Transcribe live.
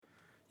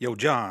Yo,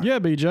 John. Yeah,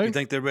 BJ. You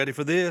think they're ready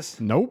for this?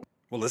 Nope.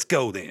 Well, let's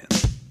go then.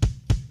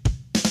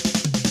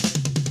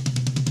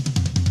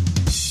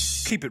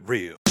 Keep it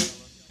real.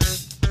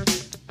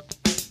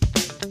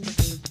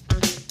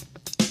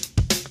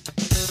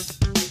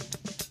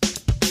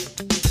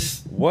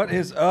 What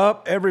is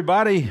up,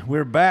 everybody?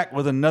 We're back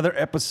with another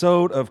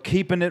episode of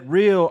Keeping It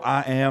Real.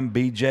 I am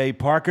BJ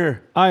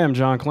Parker. I am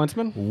John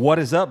Klinsman. What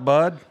is up,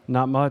 bud?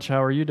 Not much.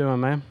 How are you doing,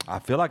 man? I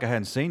feel like I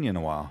hadn't seen you in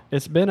a while.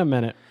 It's been a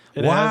minute.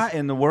 Why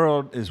in the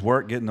world is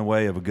work getting in the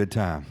way of a good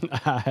time?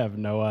 I have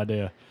no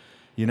idea.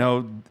 You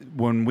know,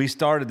 when we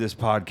started this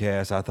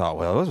podcast, I thought,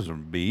 well, this will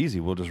be easy.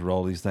 We'll just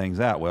roll these things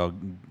out. Well,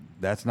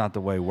 that's not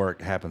the way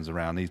work happens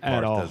around these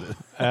parts, does it?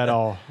 At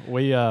all.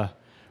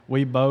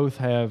 We both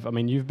have, I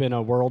mean, you've been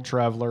a world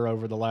traveler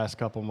over the last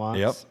couple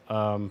months.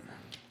 Yep.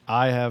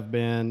 I have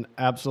been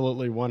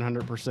absolutely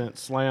 100%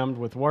 slammed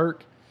with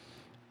work,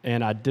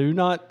 and I do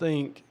not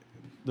think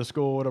the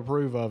school would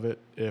approve of it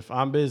if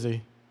I'm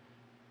busy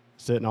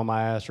sitting on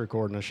my ass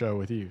recording a show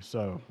with you.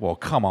 So, Well,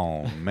 come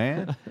on,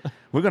 man.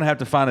 We're going to have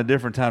to find a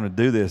different time to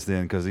do this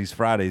then, because these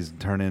Fridays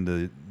turn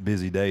into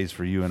busy days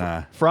for you and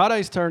I.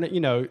 Fridays turn it,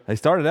 They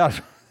started out.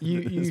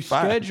 You it's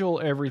fine.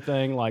 schedule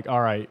everything like, all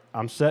right,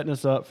 I'm setting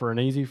us up for an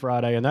easy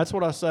Friday. And that's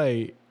what I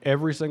say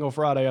every single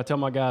Friday. I tell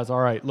my guys, all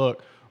right,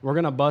 look, we're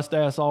going to bust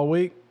ass all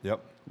week. Yep.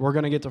 We're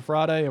going to get to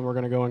Friday and we're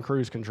going to go in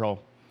cruise control.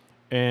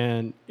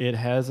 And it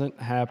hasn't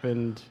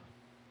happened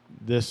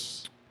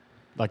this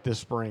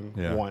spring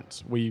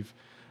once.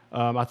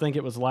 I think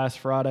it was last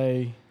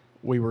Friday,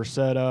 we were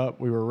set up,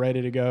 we were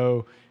ready to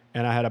go,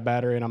 and I had a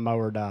battery and a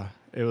mower die.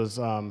 It was,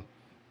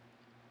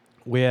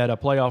 we had a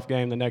playoff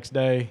game the next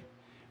day,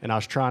 and I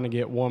was trying to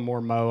get one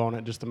more mow on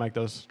it just to make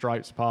those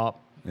stripes pop.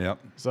 Yep.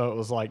 So it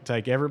was like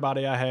take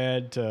everybody I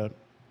had to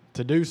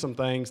do some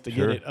things to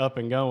Sure. get it up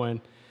and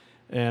going.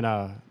 And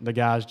the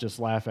guys just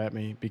laugh at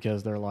me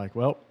because they're like,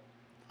 well,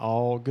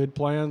 all good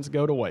plans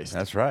go to waste.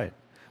 That's right.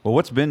 Well,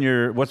 what's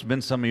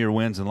been some of your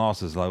wins and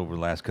losses over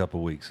the last couple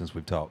of weeks since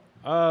we've talked?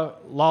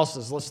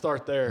 Losses, let's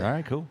start there. All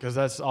right, cool. Because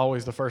that's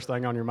always the first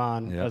thing on your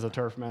mind Yep. as a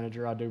turf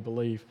manager, I do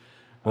believe.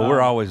 Well,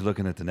 we're always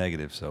looking at the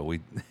negative, so we.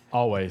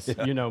 Always.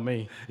 You know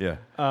me. Yeah.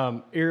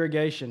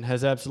 Irrigation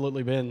has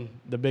absolutely been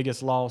the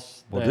biggest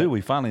loss. Well, dude,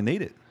 we finally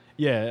need it.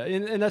 Yeah,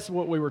 and that's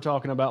what we were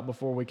talking about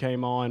before we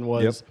came on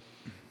was Yep.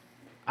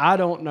 I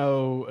don't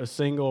know a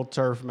single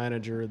turf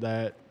manager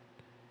that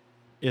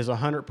is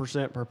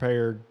 100%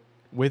 prepared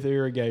with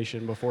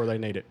irrigation before they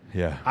need it.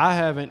 Yeah. I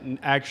haven't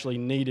actually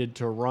needed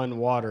to run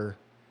water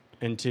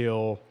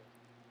until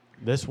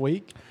this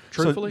week,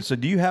 truthfully. So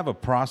do you have a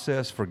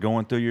process for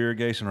going through your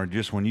irrigation, or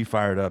just when you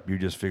fire it up, you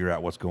just figure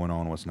out what's going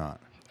on and what's not?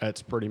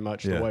 That's pretty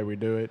much Yeah. the way we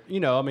do it. You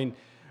know, I mean,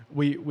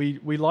 we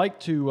like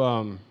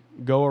to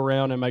go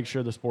around and make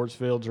sure the sports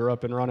fields are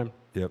up and running,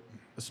 Yep.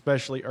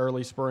 especially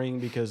early spring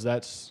because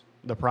that's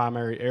the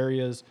primary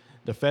areas.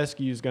 The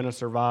fescue is going to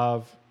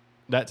survive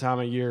that time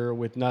of year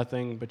with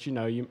nothing, but you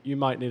know, you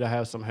might need to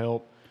have some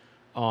help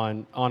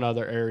on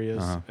other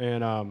areas,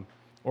 and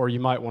or you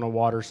might want to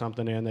water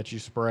something in that you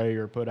spray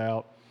or put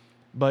out.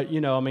 But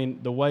you know, I mean,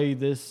 the way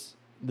this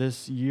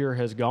year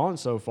has gone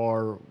so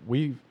far,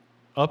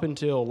 up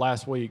until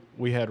last week,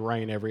 we had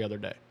rain every other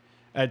day.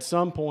 At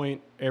some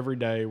point every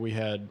day, we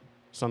had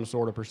some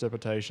sort of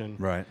precipitation,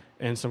 Right.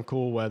 and some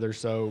cool weather.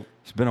 So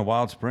It's been a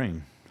wild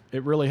spring.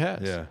 it really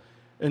has. Yeah.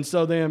 And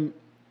so then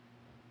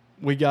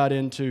we got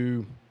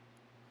into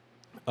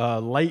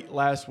late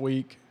last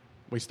week,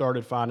 we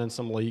started finding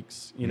some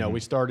leaks. You know,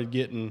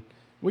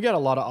 we got a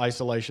lot of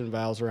isolation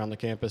valves around the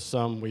campus.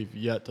 Some we've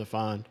yet to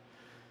find.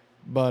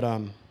 But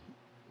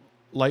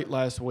late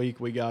last week,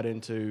 we got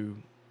into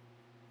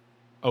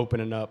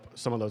opening up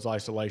some of those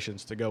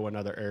isolations to go in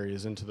other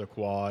areas, into the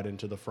quad,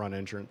 into the front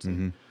entrance.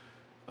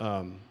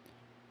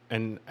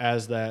 And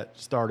as that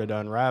started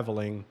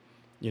unraveling,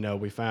 you know,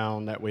 we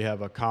found that we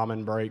have a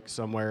common break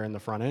somewhere in the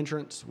front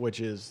entrance, which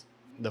is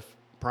the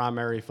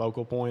primary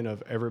focal point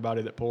of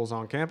everybody that pulls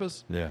on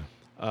campus. Yeah.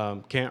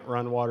 Can't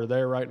run water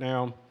there right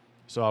now.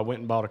 So I went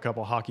and bought a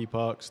couple hockey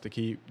pucks to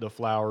keep the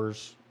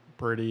flowers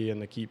pretty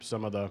and to keep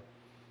some of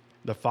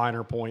the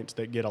finer points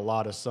that get a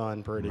lot of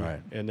sun pretty.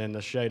 Right. And then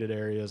the shaded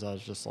areas, I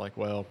was just like,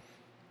 well,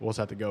 we'll just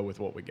have to go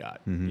with what we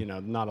got. You know,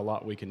 not a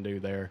lot we can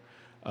do there.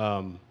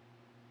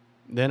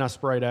 Then I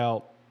sprayed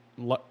out,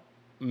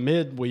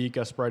 midweek,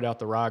 I sprayed out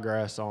the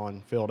ryegrass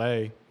on field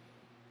A.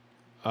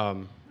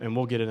 And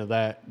we'll get into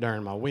that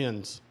during my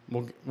wins.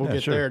 We'll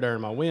get sure. there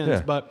during my wins.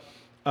 Yeah. But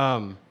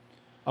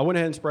I went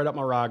ahead and sprayed out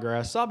my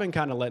ryegrass. So I've been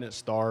kind of letting it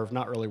starve,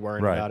 not really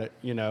worrying Right. about it,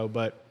 you know.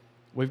 But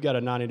we've got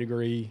a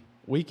 90-degree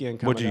weekend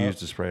coming up. What'd you use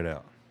to spray it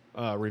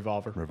out?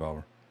 Revolver.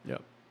 Revolver.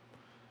 Yep.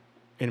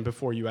 And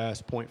before you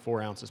ask,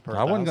 0.4 ounces per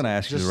I wasn't thousand. going to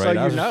ask you Just the so rate. you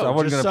I wasn't know,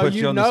 going just to so put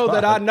you you on the know spot.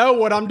 that I know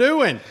what I'm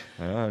doing.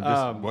 I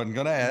just wasn't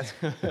going to ask.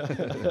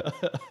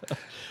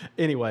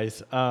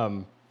 Anyways,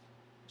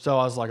 so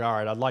I was like, all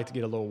right, I'd like to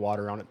get a little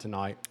water on it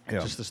tonight,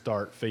 just to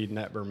start feeding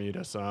that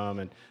Bermuda some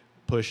and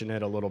pushing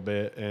it a little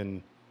bit.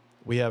 And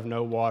we have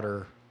no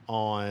water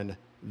on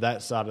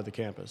that side of the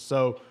campus.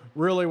 So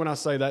really, when I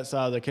say that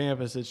side of the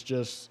campus, it's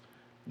just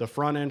the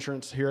front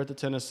entrance here at the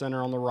tennis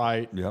center on the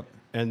right, Yep.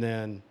 and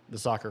then the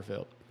soccer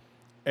field.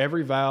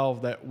 Every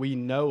valve that we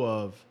know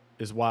of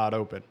is wide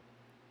open.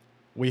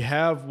 We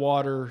have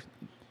water,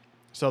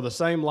 so the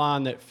same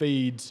line that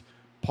feeds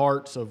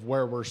parts of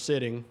where we're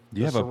sitting.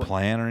 Do you have a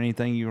plan or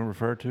anything you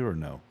refer to, or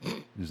no?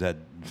 Is that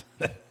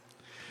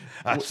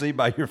I see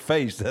by your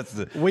face that's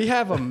the We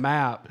have a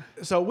map.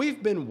 So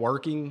we've been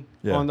working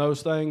Yeah. on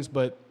those things,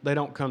 but they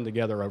don't come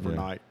together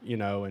overnight,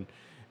 and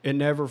it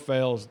never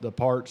fails. The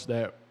parts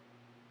that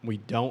we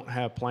don't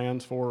have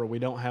plans for, or we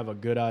don't have a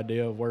good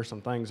idea of where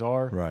some things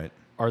are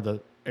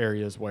the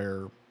areas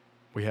where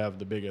we have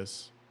the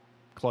biggest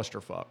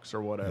clusterfucks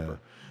or whatever. Yeah.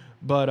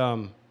 But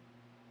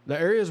the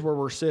areas where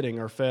we're sitting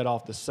are fed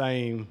off the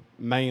same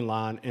main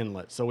line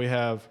inlet. So we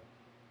have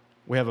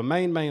a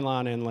main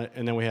line inlet,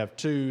 and then we have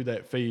two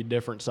that feed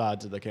different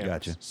sides of the campus.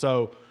 Gotcha.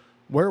 So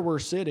where we're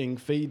sitting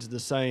feeds the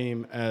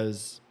same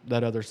as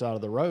that other side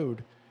of the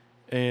road,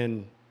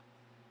 and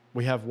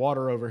we have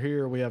water over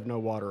here. We have no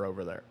water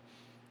over there.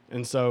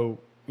 And so,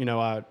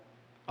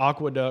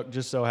 Aqueduct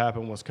just so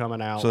happened was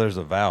coming out so there's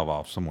a valve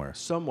off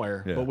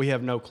somewhere. Yeah. but we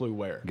have no clue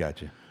where.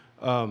 Gotcha.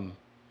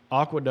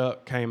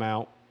 Aqueduct came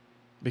out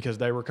because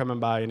they were coming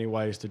by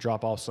anyways to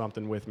drop off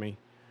something with me.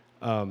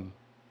 And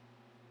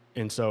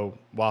so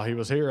while he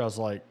was here, I was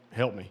like,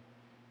 help me,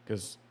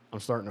 because I'm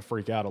starting to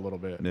freak out a little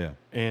bit. Yeah.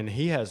 And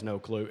he has no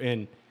clue.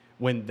 And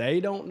when they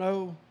don't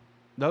know,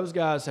 those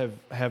guys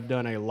have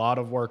done a lot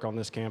of work on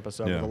this campus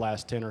over the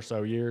last 10 or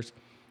so years.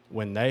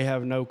 When they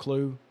have no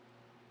clue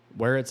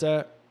where it's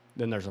at,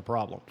 then there's a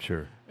problem.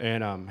 Sure.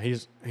 And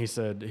he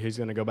said he's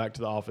going to go back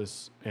to the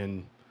office,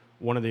 and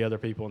one of the other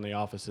people in the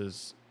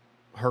office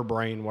her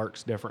brain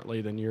works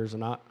differently than yours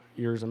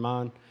and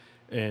mine.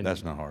 And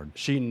That's not hard.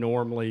 She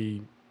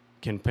normally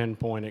can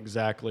pinpoint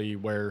exactly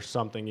where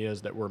something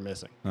is that we're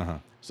missing. Uh-huh.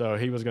 So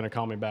he was going to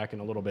call me back in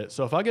a little bit.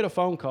 So if I get a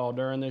phone call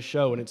during this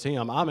show and it's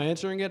him, I'm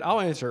answering it. I'll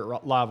answer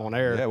it live on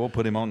air. Yeah, we'll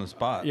put him on the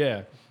spot.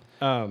 Yeah.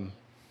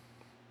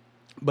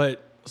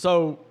 But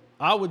so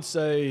I would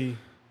say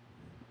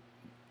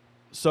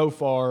so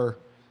far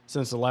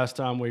since the last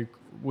time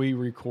we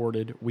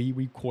recorded,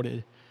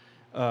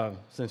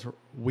 since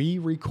we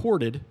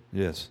recorded,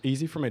 Yes.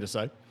 easy for me to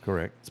say.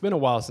 Correct. It's been a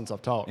while since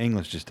I've talked.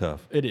 English is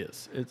tough. It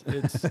is.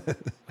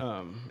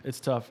 It's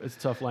tough. It's a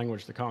tough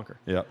language to conquer.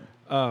 Yep.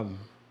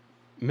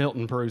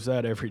 Milton proves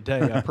that every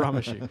day, I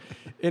promise you.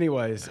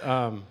 Anyways,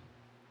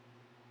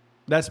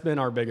 that's been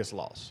our biggest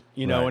loss,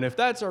 Right. and if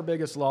that's our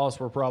biggest loss,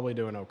 we're probably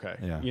doing okay,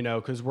 Yeah.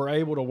 because we're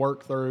able to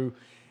work through.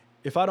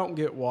 If I don't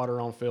get water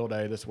on field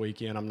day this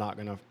weekend, I'm not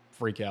going to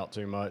freak out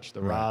too much.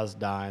 The rye's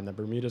dying. The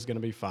Bermuda's going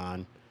to be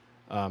fine.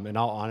 In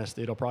all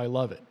honesty, it'll probably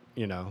love it,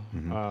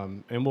 Mm-hmm.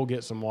 and we'll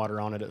get some water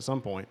on it at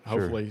some point,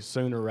 Sure. hopefully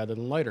sooner rather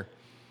than later.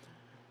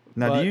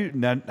 Now,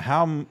 But-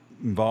 how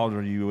involved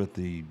are you with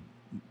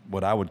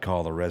what I would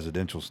call the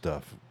residential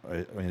stuff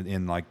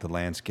in like the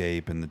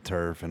landscape and the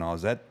turf and all?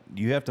 Do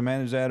you have to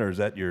manage that, or is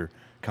that your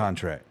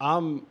contract?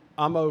 I'm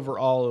over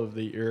all of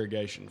the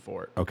irrigation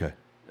for it. Okay.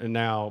 And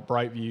now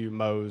Brightview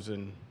mows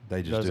and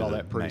They just does do all the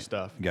that pretty main-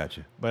 stuff.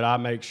 Gotcha. But I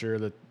make sure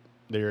that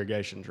the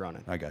irrigation's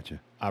running. I got you.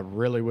 I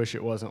really wish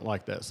it wasn't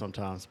like that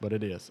sometimes, but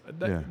it is.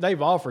 Yeah.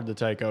 They've offered to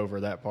take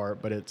over that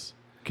part, but it's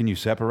Can you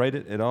separate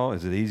it at all?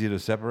 Is it easy to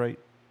separate?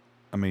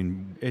 I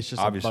mean, just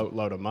obviously. a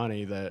boatload of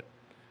money that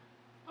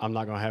I'm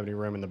not going to have any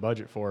room in the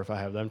budget for if I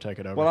have them take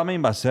it over. Well, I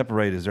mean by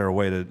separate, is there a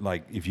way to,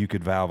 like, if you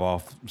could valve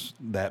off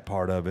that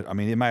part of it? I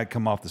mean, it might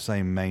come off the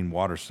same main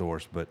water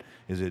source, but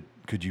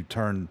could you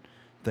turn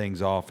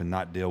things off and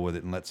not deal with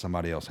it and let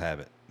somebody else have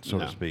it, so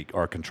No. to speak,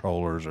 or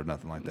controllers or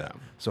nothing like that?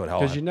 No. So it all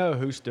Because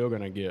who's still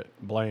going to get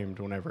blamed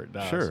whenever it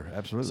dies. Sure,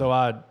 absolutely. So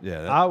I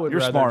would you're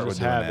rather smart just with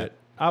doing have that. it.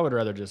 I would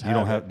rather just You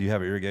don't have have? Do you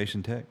have an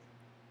irrigation tech?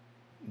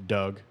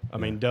 Doug. I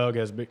mean, Doug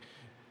has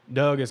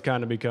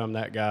kind of become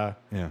that guy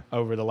Yeah.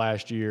 over the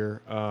last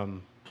year.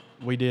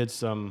 We did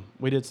some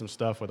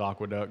stuff with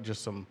Aqueduct,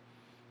 just some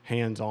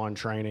hands-on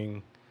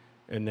training,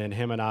 and then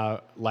him and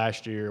I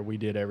last year we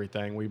did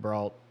everything. We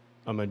brought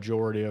a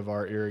majority of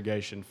our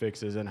irrigation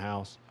fixes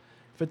in-house.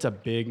 If it's a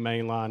big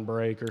mainline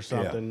break or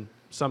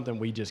something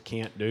we just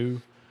can't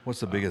do, What's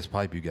the biggest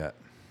pipe you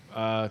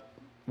got?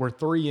 we're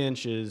 3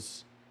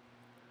 inches.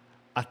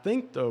 I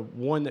think the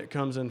one that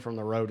comes in from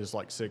the road is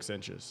like 6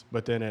 inches,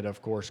 but then it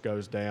of course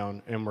goes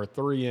down, and we're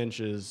 3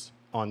 inches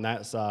on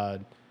that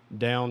side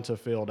down to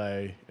field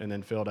A, and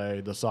then field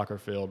A, the soccer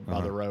field by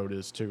the road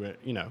is 2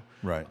 inches.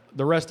 Right.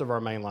 The rest of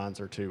our main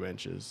lines are 2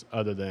 inches,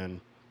 other than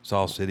It's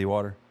all city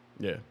water.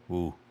 yeah,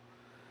 Ooh.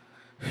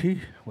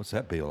 What's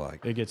that bill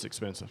like? it gets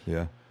expensive.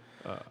 Yeah.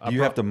 Do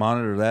you have to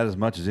monitor that as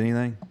much as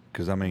anything?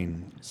 Because I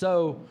mean,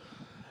 So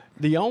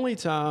the only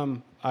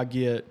time I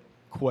get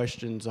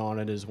questions on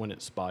it is when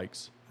it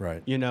spikes.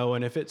 right.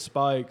 And if it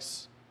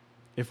spikes,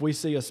 if we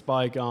see a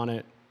spike on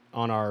it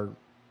on our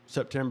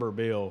September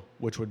bill,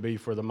 which would be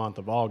for the month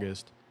of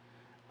August,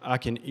 I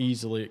can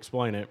easily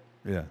explain it.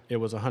 Yeah. It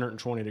was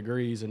 120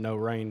 degrees and no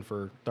rain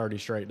for 30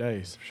 straight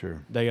days.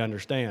 Sure. They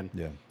understand.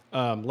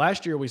 Yeah.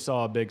 Last year we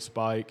saw a big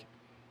spike,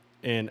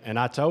 And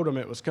I told them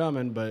it was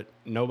coming, but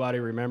nobody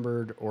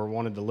remembered or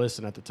wanted to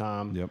listen at the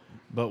time. Yep.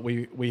 But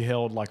we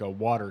held like a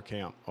water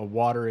camp, a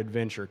water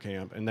adventure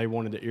camp, and they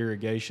wanted the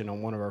irrigation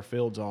on one of our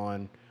fields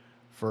on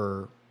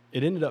for,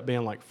 it ended up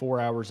being like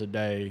 4 hours a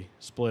day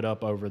split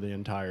up over the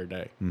entire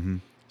day. Mm-hmm.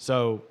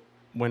 So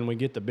when we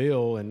get the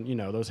bill and, you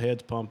know, those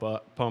heads pump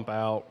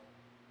out,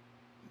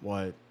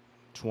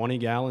 20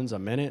 gallons a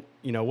minute,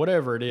 you know,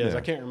 whatever it is. Yeah.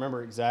 I can't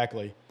remember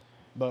exactly.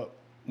 But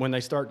when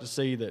they start to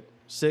see that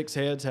 6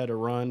 heads had to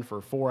run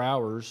for 4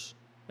 hours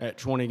at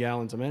 20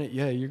 gallons a minute,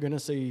 yeah, you're going to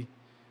see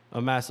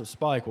a massive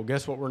spike. Well,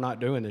 guess what we're not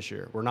doing this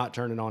year? We're not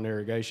turning on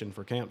irrigation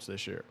for camps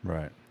this year.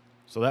 Right.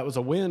 So that was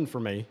a win for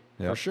me,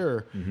 for Yep.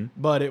 sure. Mm-hmm.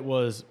 But it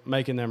was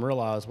making them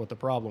realize what the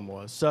problem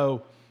was.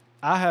 So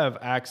I have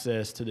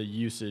access to the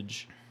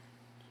usage.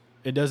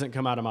 It doesn't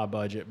come out of my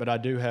budget, but I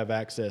do have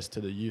access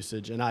to the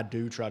usage, and I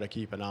do try to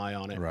keep an eye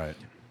on it. Right.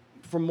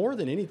 For more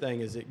than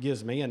anything is it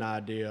gives me an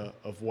idea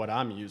of what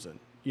I'm using.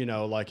 You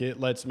know, like it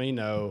lets me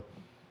know.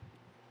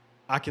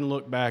 I can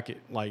look back at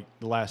like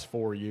the last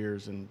 4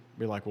 years and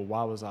be like, well,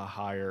 why was I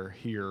higher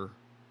here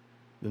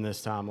than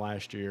this time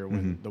last year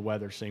when the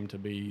weather seemed to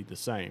be the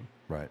same?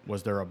 Right.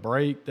 Was there a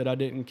break that I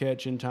didn't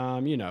catch in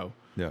time? You know.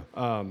 Yeah.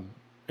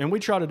 And we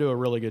try to do a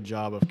really good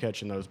job of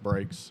catching those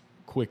breaks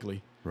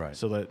quickly. Right.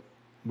 So that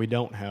we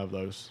don't have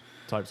those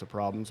types of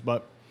problems.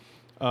 But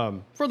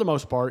for the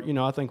most part, you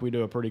know, I think we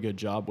do a pretty good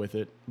job with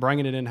it.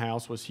 Bringing it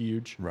in-house was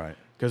huge. Right.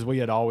 Because we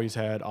had always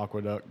had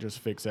Aqueduct just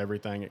fix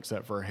everything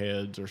except for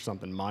heads or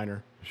something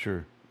minor.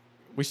 Sure.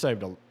 We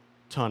saved a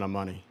ton of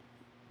money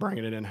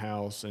bringing it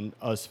in-house and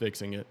us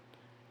fixing it.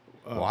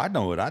 Well, I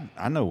know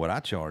what I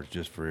charge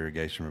just for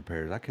irrigation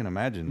repairs. I can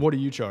imagine. What do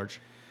you charge?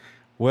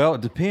 Well,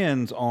 it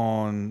depends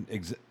on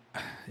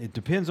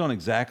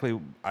exactly.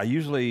 I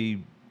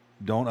usually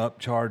don't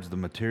upcharge the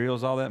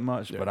materials all that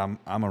much, but I'm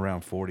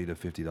around $40 to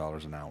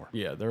 $50 an hour.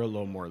 Yeah, they're a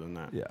little more than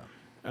that. Yeah.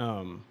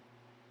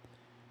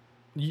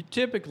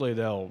 Typically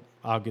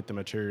I'll get the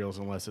materials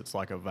unless it's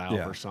like a valve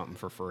Yeah. or something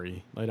for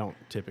free. They don't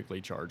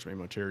typically charge me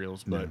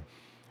materials, but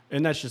Yeah.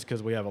 and that's just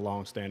because we have a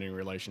long-standing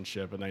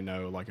relationship, and they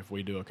know like if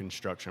we do a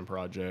construction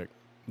project,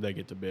 they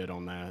get to bid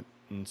on that,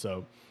 and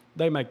so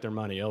they make their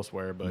money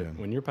elsewhere. But Yeah.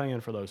 when you're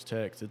paying for those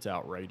techs, it's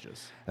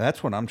outrageous. And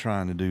that's what I'm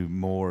trying to do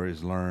more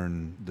is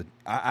learn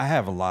I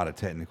have a lot of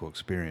technical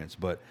experience,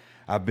 but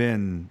I've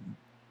been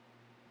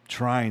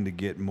trying to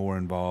get more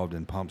involved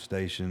in pump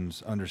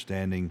stations,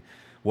 understanding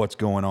what's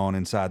going on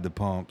inside the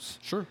pumps.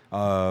 Sure.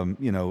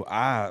 You know,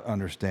 I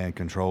understand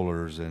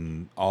controllers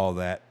and all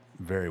that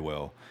very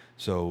well.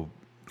 So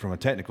from a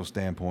technical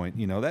standpoint,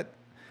 you know,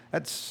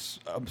 that's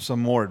some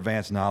more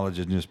advanced knowledge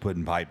than just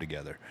putting pipe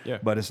together. Yeah.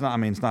 But it's not, I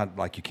mean, it's not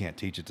like you can't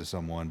teach it to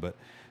someone, but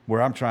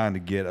where I'm trying to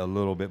get a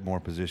little bit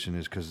more position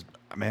is because,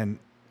 man,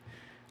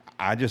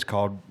 I just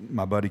called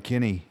my buddy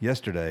Kenny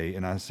yesterday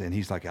and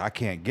he's like, I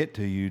can't get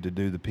to you to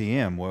do the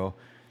PM. Well,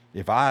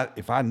 if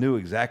I knew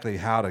exactly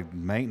how to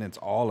maintenance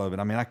all of it,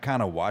 I mean, I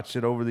kind of watched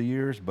it over the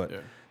years, but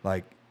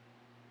like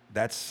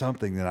that's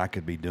something that I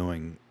could be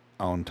doing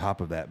on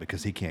top of that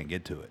because he can't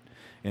get to it.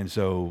 And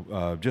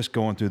so just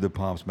going through the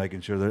pumps,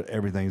 making sure that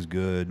everything's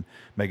good,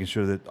 making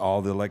sure that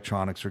all the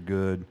electronics are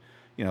good,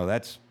 you know,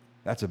 that's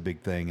a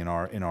big thing in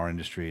our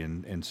industry.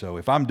 And so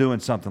if I'm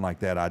doing something like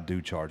that, I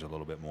do charge a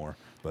little bit more.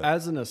 But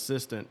As an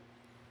assistant,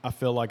 I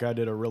feel like I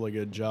did a really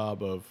good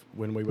job of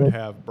when we would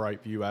have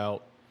Brightview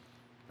out.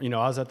 You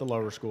know, I was at the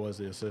lower school as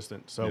the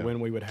assistant, so Yeah. when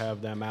we would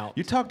have them out.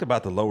 you talked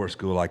about the lower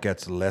school like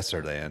that's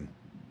lesser than.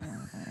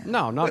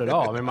 No, not at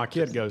all. I mean, my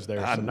kid goes there,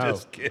 so I'm no.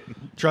 just kidding.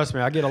 Trust me,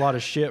 I get a lot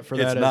of shit for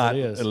that It's not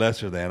as it is.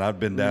 lesser than. I've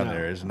been down No.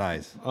 there. It's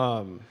nice.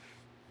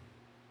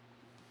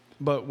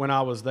 But when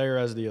I was there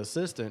as the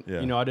assistant,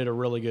 Yeah. you know, I did a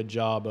really good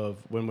job of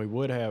when we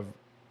would have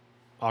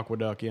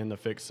Aqueduct in to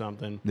fix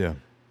something, Yeah.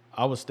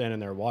 I was standing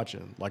there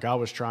watching. Like I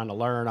was trying to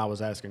learn. I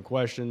was asking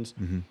questions.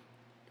 Mm-hmm.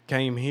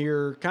 Came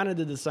here, kind of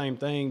did the same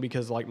thing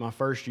because like my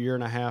first year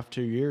and a half,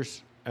 2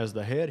 years as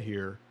the head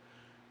here,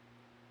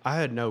 I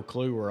had no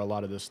clue where a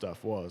lot of this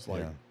stuff was.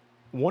 Like Yeah.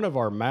 one of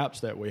our maps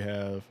that we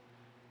have,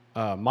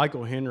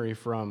 Michael Henry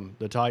from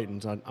the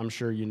Titans, I'm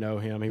sure you know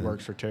him. He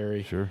works for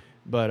Terry. Sure.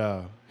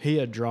 But he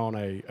had drawn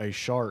a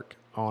shark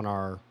on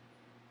our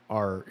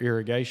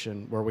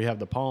irrigation where we have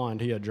the pond.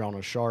 He had drawn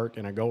a shark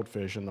and a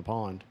goldfish in the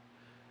pond,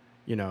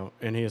 you know,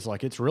 and he was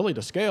like, it's really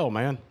to scale,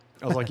 man.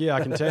 I was like, yeah,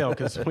 I can tell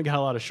because we got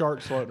a lot of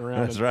sharks floating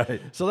around. That's right.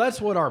 So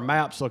that's what our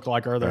maps look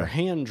like. Are they're Right.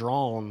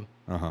 hand-drawn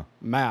Uh-huh.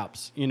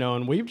 maps, you know,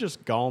 and we've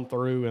just gone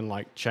through and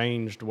like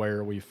changed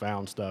where we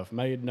found stuff,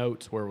 made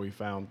notes where we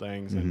found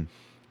things, and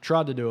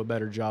tried to do a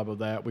better job of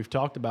that. We've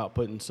talked about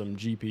putting some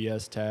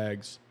GPS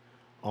tags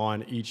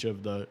on each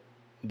of the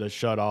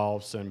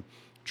shutoffs and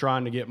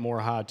trying to get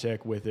more high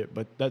tech with it,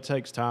 but that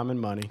takes time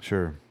and money.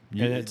 Sure.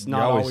 And it's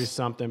not always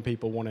something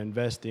people want to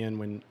invest in.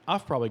 When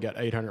I've probably got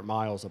 800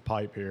 miles of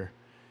pipe here.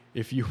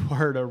 If you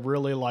were to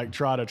really like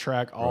try to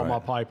track all my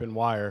Right. pipe and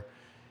wire,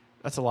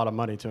 that's a lot of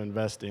money to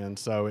invest in.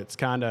 So it's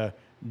kind of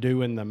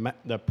doing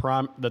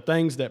the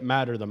things that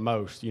matter the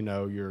most, you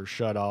know, your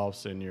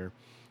shutoffs and your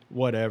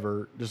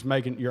whatever, just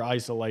making your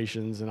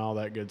isolations and all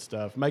that good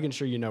stuff, making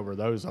sure you know where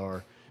those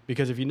are.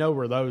 Because if you know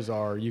where those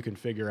are, you can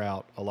figure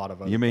out a lot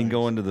of other You mean things.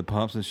 going to the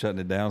pumps and shutting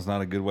it down is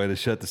not a good way to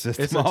shut the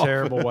system It's off? a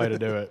terrible way to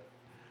do it.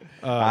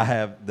 I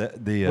have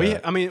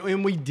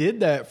And we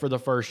did that for the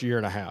first year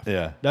and a half.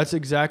 Yeah. That's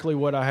exactly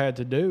what I had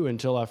to do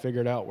until I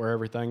figured out where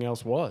everything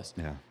else was.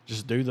 Yeah.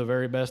 Just do the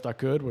very best I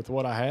could with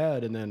what I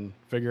had and then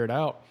figure it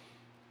out.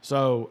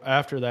 So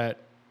after that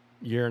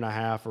year and a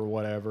half or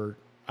whatever,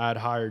 I'd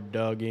hired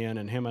Doug in,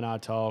 and him and I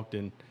talked,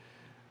 and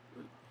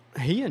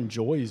he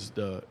enjoys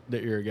the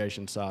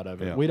irrigation side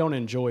of it. Yeah. We don't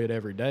enjoy it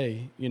every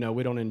day. You know,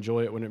 we don't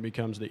enjoy it when it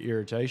becomes the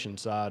irritation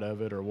side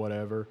of it or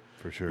whatever.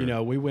 For sure. You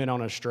know, we went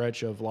on a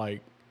stretch of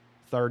like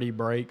 30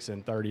 breaks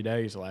in 30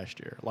 days last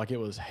year. Like it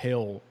was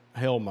hell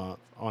month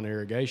on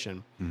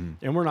irrigation.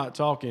 Mm-hmm. And we're not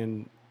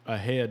talking a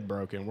head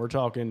broken. We're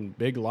talking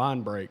big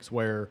line breaks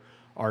where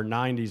our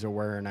 90s are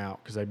wearing out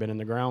because they've been in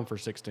the ground for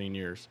 16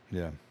 years.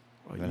 Yeah.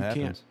 Well, That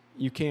happens.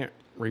 You can't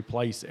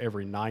replace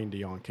every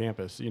 90 on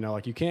campus. You know,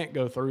 like you can't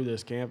go through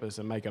this campus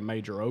and make a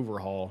major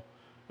overhaul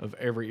of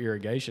every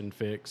irrigation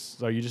fix.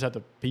 So you just have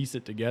to piece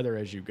it together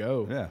as you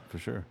go. Yeah, for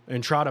sure.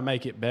 And try to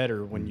make it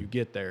better when you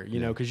get there,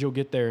 you know, because you'll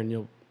get there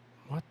and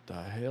what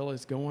the hell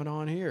is going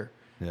on here?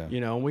 Yeah.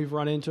 You know, and we've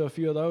run into a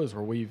few of those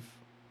where we've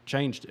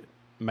changed it,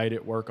 made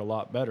it work a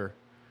lot better.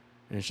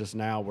 And it's just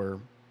now we're,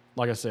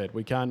 like I said,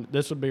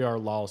 this would be our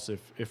loss.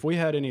 If we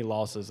had any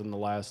losses in the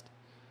last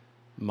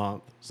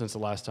month since the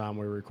last time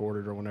we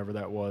recorded or whenever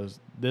that was,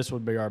 this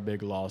would be our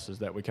big loss, is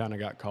that we kind of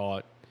got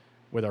caught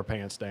with our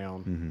pants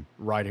down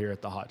right here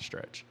at the hot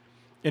stretch.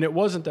 And it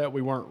wasn't that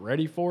we weren't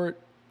ready for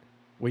it.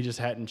 We just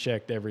hadn't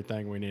checked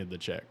everything we needed to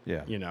check.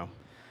 Yeah. You know.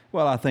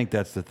 Well, I think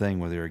that's the thing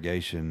with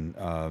irrigation.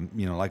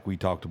 You know, like we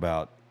talked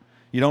about,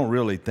 you don't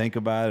really think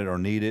about it or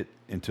need it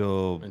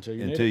until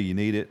you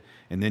need it,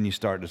 and then you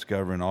start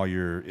discovering all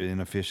your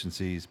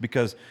inefficiencies.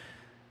 Because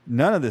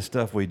none of this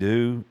stuff we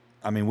do,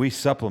 I mean, we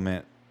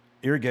supplement.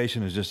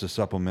 Irrigation is just a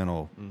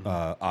supplemental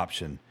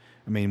option.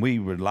 I mean, we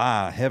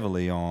rely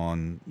heavily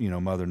on, you know,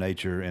 Mother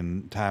Nature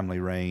and timely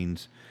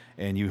rains,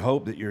 and you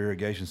hope that your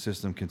irrigation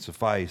system can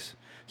suffice,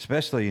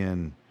 especially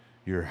in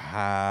your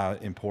high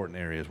important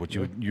areas, which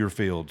your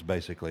fields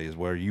basically is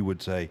where you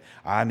would say,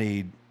 I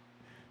need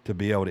to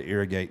be able to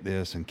irrigate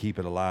this and keep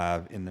it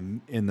alive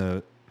in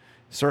the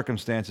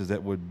circumstances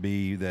that would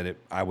be that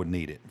I would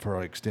need it for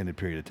an extended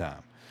period of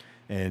time.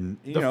 And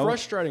the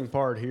frustrating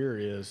part here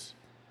is,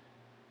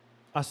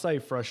 I say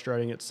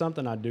frustrating, it's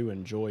something I do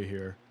enjoy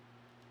here,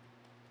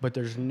 but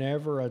there's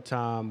never a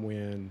time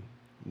when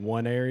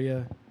one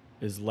area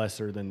is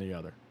lesser than the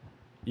other,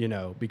 you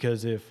know,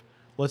 because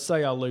let's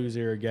say I lose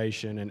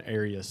irrigation in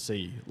area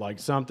C, like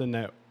something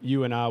that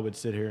you and I would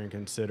sit here and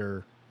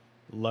consider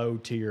low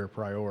tier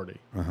priority.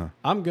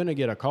 I'm going to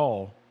get a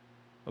call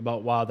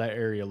about why that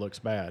area looks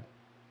bad.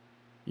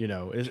 You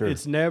know,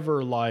 it's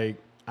never like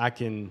I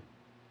can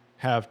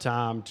have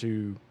time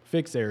to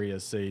fix area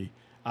C.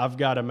 I've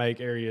got to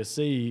make area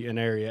C and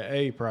area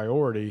A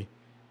priority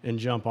and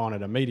jump on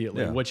it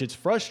immediately, which it's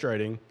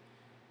frustrating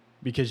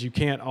because you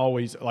can't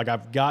always, like,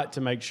 I've got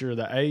to make sure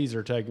the A's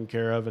are taken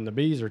care of and the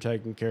B's are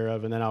taken care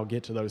of, and then I'll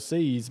get to those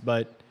C's.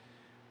 But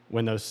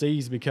when those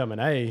C's become an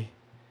A,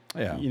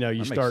 you know,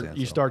 you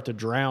start to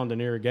drown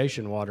in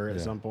irrigation water at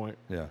some point.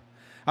 Yeah.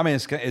 I mean,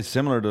 it's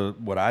similar to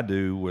what I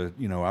do with,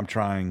 you know, I'm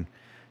trying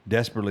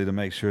desperately to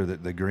make sure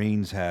that the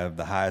greens have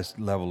the highest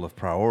level of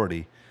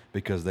priority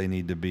because they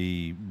need to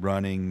be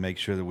running, make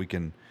sure that we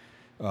can,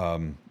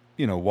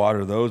 you know,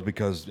 water those,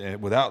 because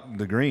without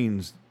the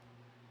greens,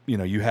 you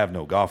know, you have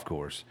no golf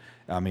course.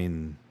 I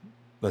mean,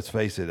 let's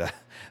face it,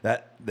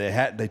 that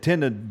they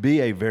tend to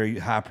be a very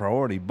high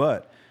priority,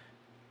 but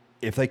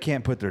if they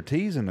can't put their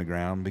tees in the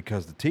ground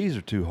because the tees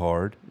are too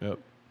hard,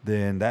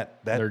 then that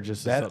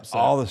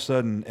all of a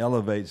sudden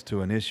elevates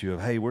to an issue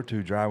of, hey, we're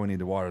too dry, we need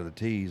to water the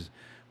tees.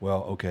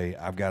 Well, okay,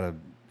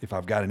 if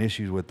I've got an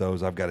issue with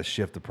those, I've got to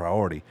shift the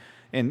priority.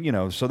 And, you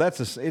know, so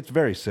it's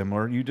very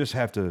similar. You just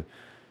have to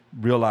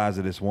realize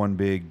that it's one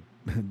big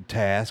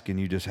task, and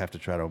you just have to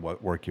try to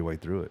work your way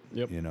through it.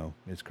 Yep. You know,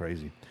 it's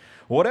crazy.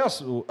 What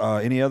else?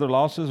 Any other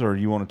losses, or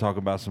you want to talk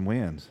about some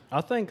wins? I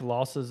think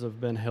losses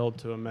have been held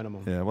to a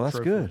minimum. Yeah, well, that's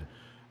truthfully.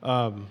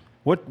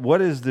 good.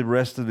 What is the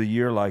rest of the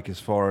year like as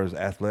far as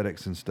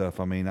athletics and stuff?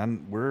 I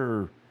mean,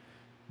 we're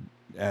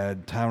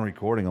at time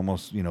recording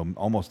almost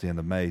the end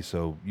of May,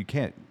 so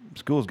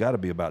school's got to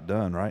be about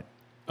done, right?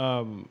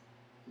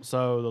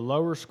 So the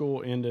lower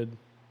school ended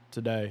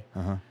today.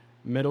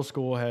 Middle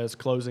school has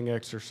closing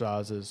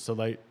exercises, so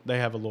they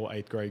have a little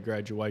 8th grade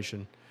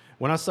graduation.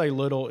 When I say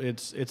little,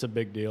 it's a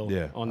big deal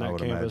on that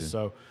campus.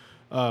 Imagine.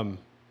 So,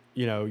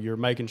 you know, you're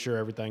making sure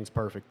everything's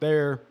perfect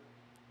there.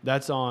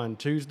 That's on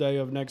Tuesday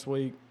of next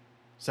week.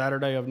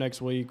 Saturday of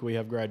next week, we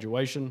have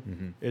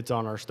graduation. It's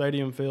on our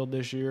stadium field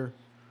this year.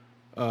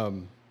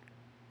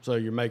 So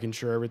you're making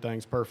sure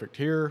everything's perfect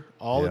here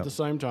all at the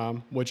same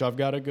time, which I've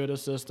got a good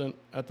assistant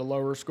at the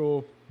lower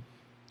school.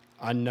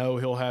 I know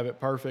he'll have it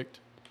perfect.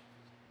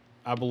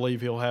 I believe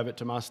he'll have it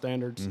to my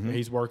standards.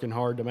 He's working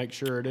hard to make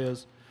sure it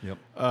is. Yep.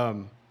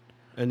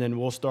 And then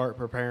we'll start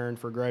preparing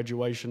for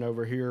graduation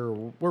over here.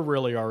 We're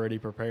really already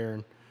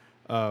preparing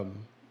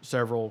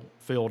several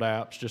field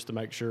apps just to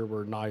make sure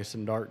we're nice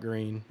and dark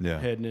green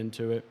heading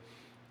into it.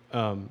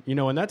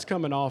 And that's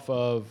coming off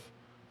of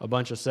a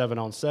bunch of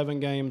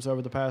 7-on-7 games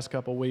over the past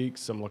couple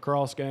weeks, some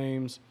lacrosse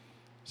games.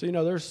 So,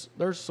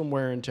 there's some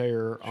wear and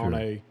tear on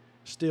a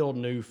still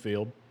new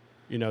field,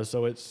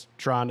 so it's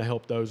trying to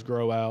help those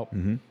grow out.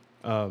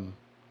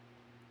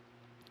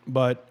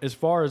 But as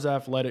far as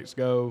athletics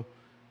go,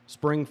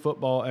 spring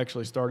football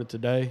actually started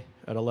today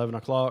at 11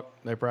 o'clock.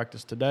 They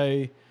practice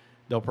today.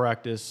 They'll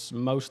practice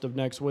most of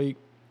next week.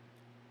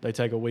 They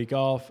take a week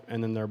off,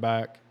 and then they're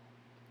back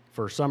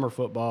for summer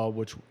football,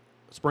 which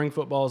spring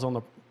football is on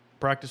the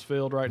practice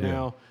field right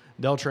now.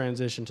 They'll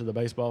transition to the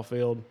baseball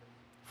field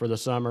for the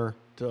summer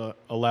to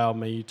allow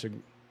me to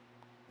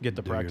get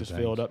the practice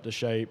field up to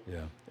shape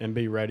and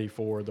be ready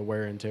for the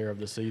wear and tear of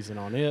the season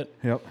on it.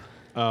 Yep.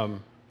 So,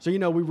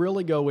 we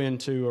really go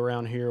into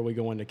around here, we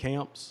go into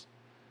camps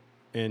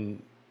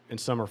in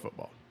summer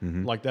football.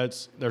 Like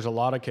there's a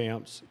lot of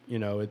camps,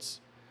 it's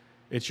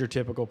your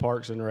typical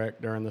Parks and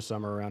Rec during the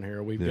summer around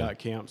here. We've got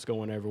camps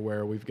going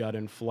everywhere. We've got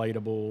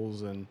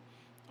inflatables and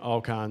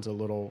all kinds of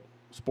little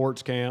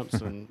sports camps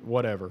and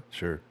whatever.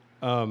 Sure.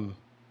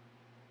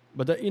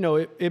 But that,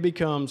 it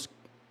becomes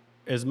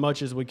as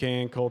much as we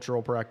can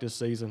cultural practice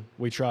season.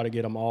 We try to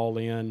get them all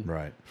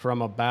in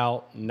from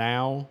about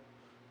now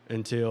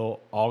until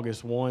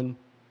August 1,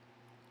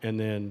 and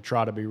then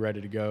try to be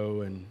ready to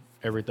go and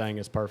everything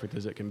as perfect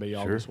as it can be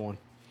August 1.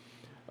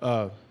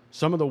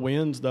 Some of the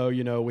wins, though,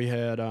 we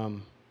had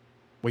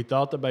we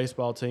thought the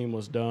baseball team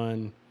was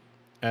done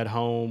at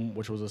home,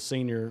 which was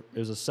it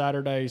was a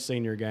Saturday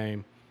senior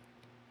game.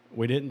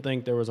 We didn't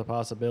think there was a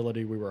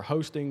possibility we were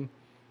hosting.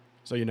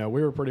 So,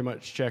 we were pretty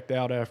much checked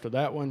out after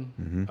that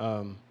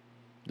one.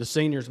 The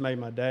seniors made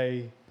my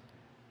day.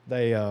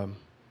 They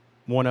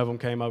one of them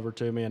came over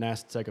to me and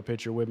asked to take a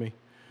picture with me,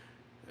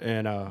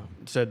 and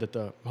said that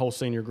the whole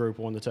senior group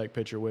wanted to take a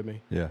picture with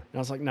me. Yeah. And I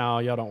was like, no,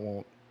 y'all don't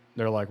want.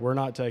 They're like, we're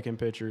not taking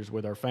pictures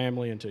with our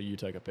family until you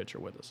take a picture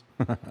with us.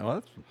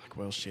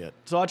 Well, shit.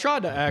 So I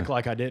tried to act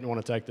like I didn't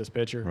want to take this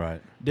picture.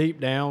 Right. Deep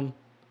down,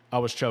 I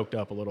was choked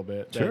up a little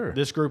bit. Sure.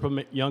 This group of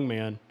young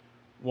men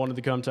wanted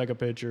to come take a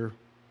picture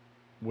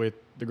with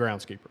the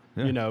groundskeeper,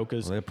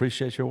 because they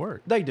appreciate your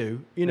work. They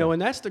do,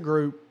 and that's the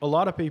group. A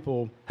lot of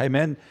people. Hey,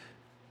 man,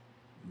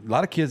 a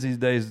lot of kids these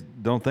days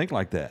don't think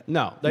like that.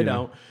 No, they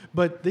don't.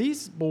 But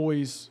these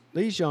boys,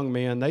 these young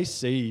men, they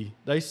see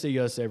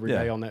us every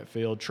day on that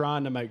field,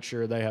 trying to make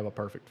sure they have a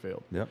perfect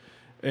field. Yep.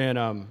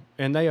 And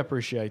they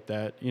appreciate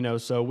that,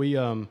 So we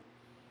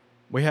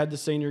had the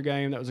senior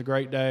game. That was a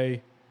great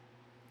day.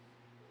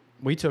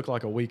 We took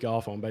like a week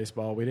off on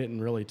baseball. We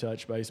didn't really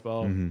touch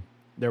baseball.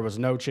 There was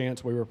no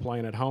chance we were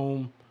playing at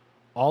home.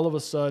 All of a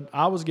sudden,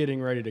 I was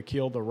getting ready to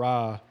kill the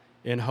rye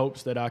in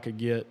hopes that I could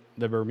get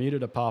the Bermuda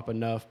to pop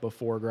enough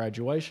before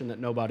graduation that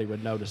nobody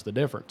would notice the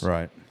difference.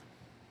 Right.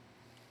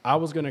 I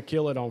was going to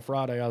kill it on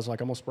Friday. I was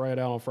like, I'm going to spray it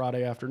out on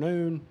Friday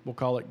afternoon. We'll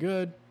call it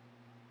good.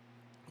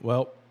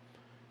 Well,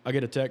 I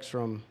get a text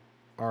from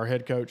our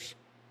head coach,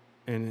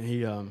 and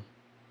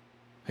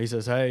he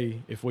says,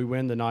 hey, if we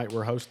win tonight,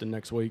 we're hosting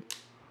next week.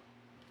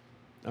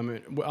 I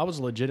mean, I was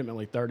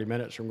legitimately 30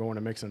 minutes from going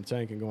to mixing the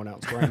tank and going out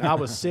and spraying. I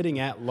was sitting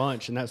at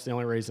lunch, and that's the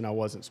only reason I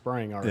wasn't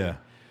spraying already. Yeah.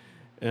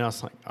 And I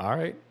was like, all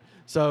right.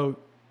 So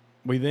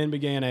we then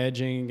began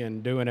edging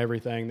and doing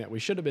everything that we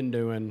should have been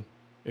doing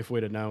if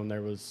we'd have known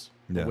there was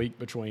a week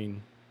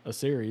between a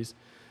series.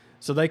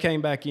 So they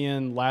came back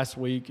in last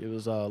week. It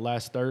was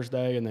last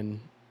Thursday, and then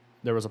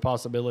there was a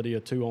possibility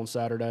of 2 on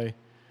Saturday.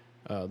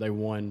 They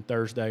won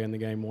Thursday, and the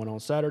game won on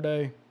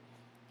Saturday.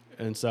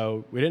 And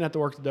so we didn't have to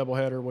work the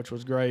doubleheader, which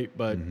was great.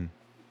 But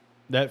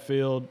that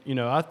field,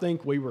 I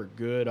think we were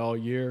good all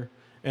year.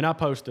 And I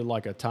posted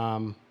like a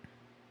time.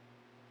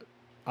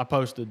 I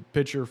posted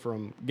picture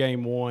from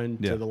game 1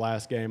 to the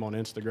last game on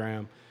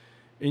Instagram.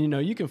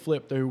 And, you can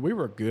flip through. We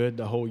were good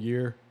the whole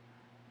year.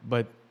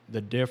 But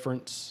the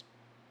difference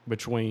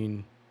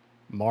between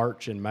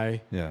March and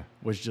May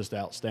was just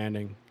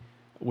outstanding.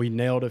 We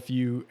nailed a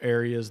few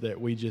areas that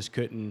we just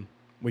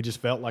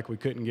felt like we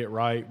couldn't get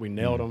right. We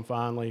nailed them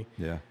finally.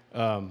 Yeah.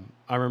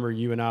 I remember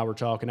you and I were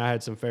talking. I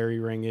had some fairy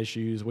ring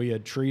issues. We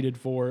had treated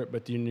for it,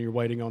 but then you're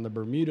waiting on the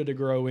Bermuda to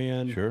grow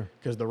in. Sure.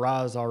 Because the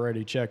rye's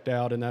already checked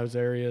out in those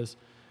areas.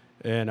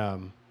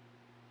 And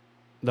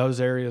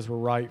those areas were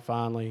right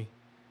finally.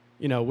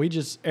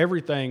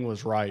 Everything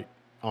was right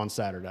on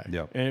Saturday.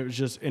 Yep.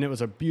 And it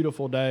was a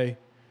beautiful day,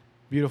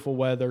 beautiful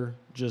weather.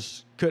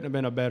 Just couldn't have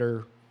been a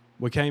better.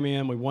 We came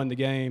in, we won the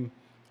game.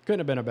 Couldn't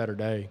have been a better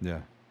day. Yeah.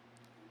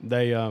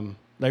 They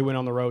went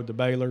on the road to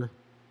Baylor,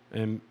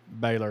 and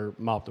Baylor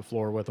mopped the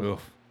floor with them.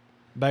 Oof.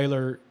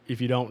 Baylor,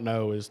 if you don't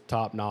know, is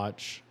top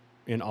notch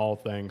in all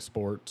things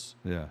sports.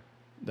 Yeah.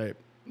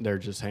 They're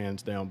just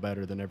hands down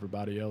better than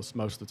everybody else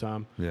most of the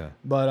time. Yeah.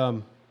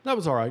 But that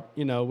was all right.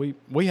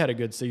 We had a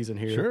good season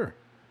here.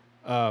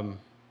 Sure.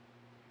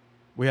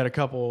 We had a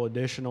couple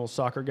additional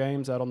soccer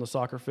games out on the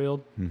soccer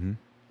field. Mm-hmm.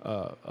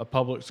 A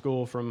public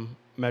school from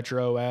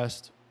Metro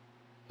asked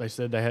They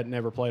said they had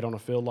never played on a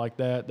field like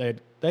that.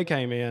 They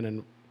came in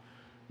and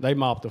they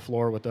mopped the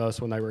floor with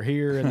us when they were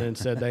here, and then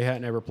said they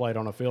hadn't ever played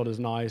on a field as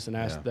nice, and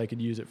asked if they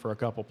could use it for a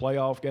couple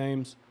playoff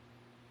games.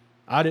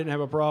 I didn't have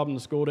a problem. The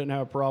school didn't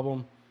have a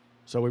problem.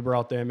 So we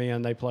brought them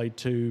in. They played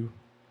 2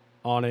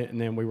 on it,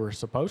 and then we were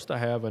supposed to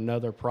have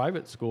another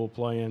private school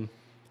playing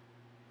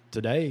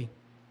today,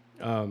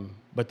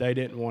 but they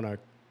didn't want to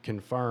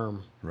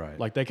confirm. Right.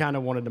 Like, they kind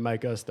of wanted to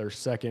make us their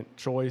second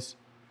choice.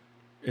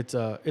 It's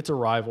a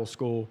rival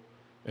school,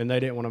 and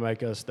they didn't want to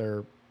make us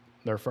their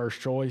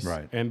first choice.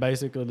 Right. And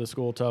basically the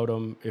school told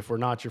them, if we're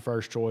not your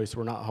first choice,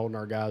 we're not holding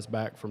our guys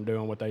back from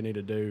doing what they need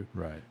to do.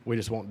 Right. We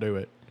just won't do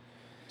it.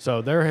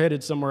 So they're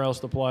headed somewhere else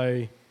to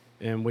play,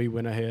 and we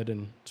went ahead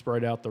and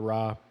sprayed out the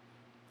rye.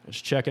 It's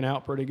checking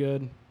out pretty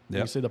good. You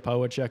can see the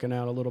POA checking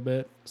out a little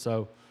bit.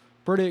 So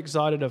pretty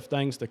excited of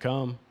things to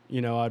come. You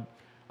know,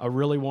 I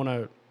really want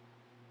to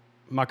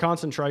 – my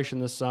concentration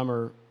this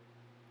summer,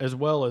 as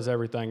well as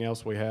everything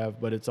else we have,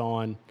 but it's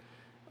on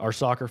our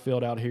soccer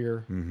field out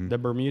here. Mm-hmm. The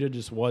Bermuda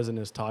just wasn't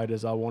as tight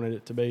as I wanted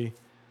it to be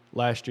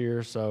last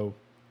year, so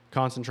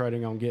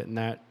concentrating on getting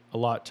that a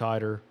lot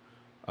tighter,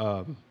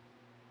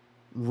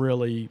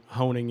 really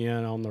honing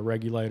in on the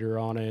regulator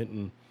on it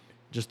and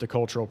just the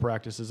cultural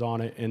practices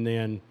on it. And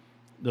then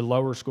the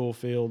lower school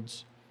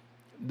fields,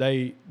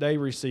 they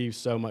received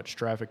so much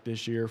traffic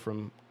this year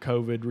from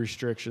COVID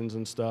restrictions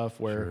and stuff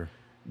where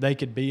they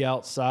could be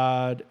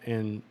outside,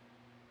 and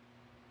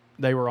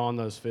they were on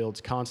those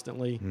fields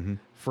constantly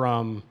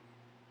from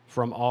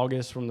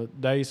August, from the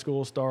day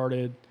school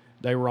started.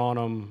 They were on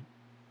them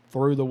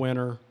through the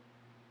winter,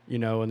 you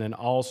know, and then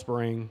all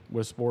spring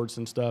with sports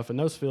and stuff. And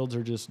those fields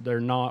are just, they're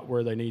not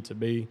where they need to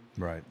be.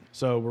 Right.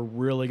 So we're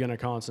really going to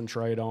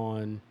concentrate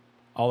on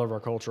all of our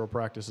cultural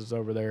practices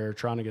over there,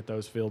 trying to get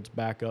those fields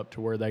back up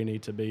to where they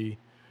need to be.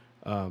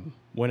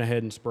 Went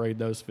ahead and sprayed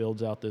those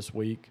fields out this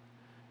week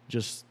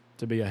just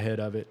to be ahead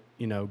of it,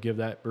 you know, give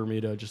that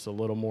Bermuda just a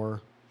little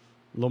more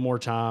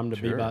time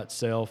to be by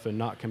itself and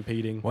not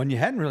competing. Well, and you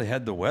hadn't really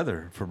had the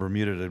weather for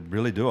Bermuda to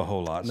really do a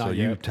whole lot, Not so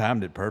yet. you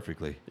timed it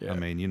perfectly. Yeah. I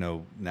mean, you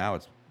know, now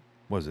it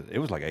was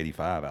like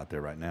 85 out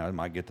there right now. It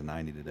might get to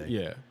 90 today.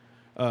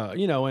 Yeah.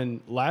 You know,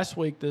 and last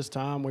week this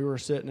time we were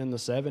sitting in the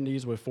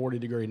 70s with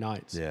 40-degree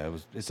nights. Yeah,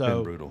 it's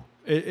been brutal.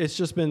 It's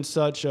just been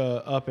such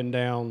a up and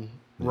down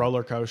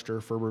roller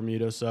coaster for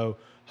Bermuda. So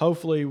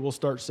hopefully we'll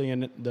start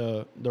seeing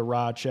the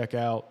ride check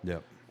out.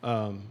 Yep.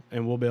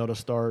 And we'll be able to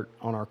start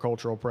on our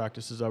cultural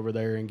practices over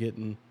there and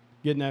getting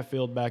that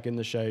field back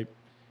into shape.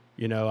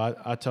 You know,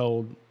 I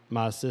told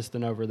my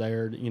assistant over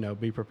there, you know,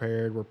 be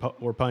prepared.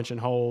 We're punching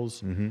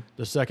holes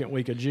the second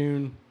week of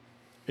June.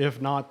 If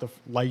not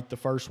the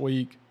first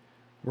week,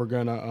 we're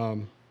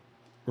gonna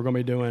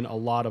be doing a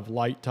lot of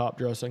light top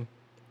dressing,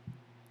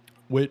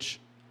 which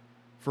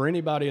for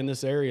anybody in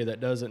this area that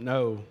doesn't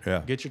know,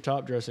 get your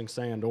top dressing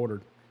sand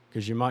ordered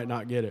because you might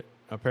not get it.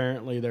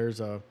 Apparently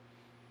there's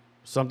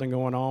something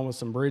going on with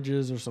some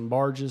bridges or some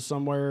barges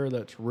somewhere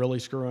that's really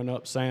screwing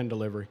up sand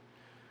delivery,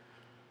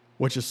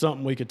 which is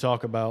something we could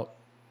talk about,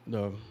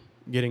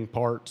 getting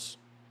parts.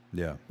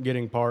 Yeah.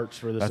 Getting parts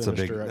for this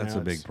industry right now. That's a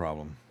big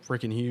problem.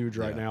 Freaking huge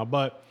right now.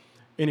 But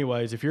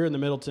anyways, if you're in the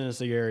Middle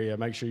Tennessee area,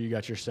 make sure you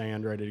got your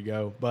sand ready to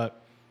go.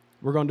 But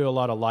we're going to do a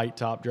lot of light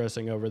top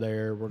dressing over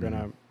there. We're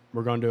going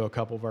to do a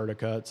couple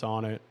verticuts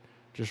on it,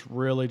 just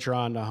really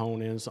trying to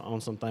hone in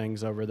on some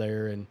things over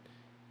there and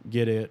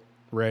get it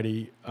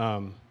ready.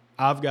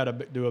 I've got to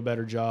do a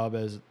better job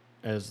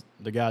as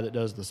the guy that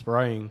does the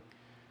spraying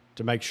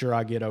to make sure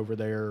I get over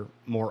there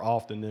more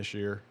often this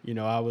year. You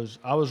know, I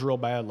was real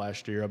bad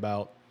last year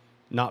about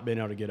not being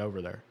able to get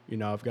over there. You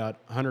know, I've got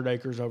 100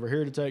 acres over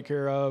here to take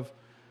care of.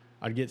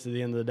 I'd get to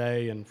the end of the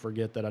day and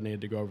forget that I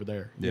needed to go over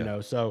there. You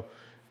know, so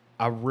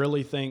I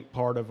really think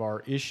part of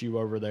our issue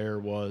over there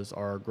was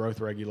our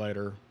growth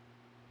regulator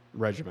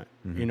regimen.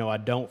 You know, I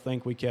don't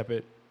think we kept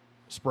it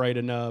sprayed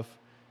enough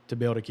to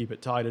be able to keep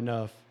it tight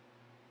enough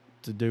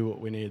to do what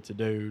we needed to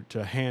do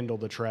to handle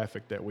the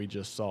traffic that we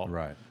just saw.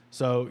 Right.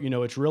 So, you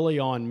know, it's really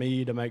on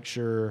me to make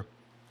sure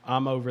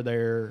I'm over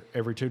there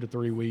every 2 to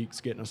 3 weeks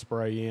getting a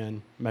spray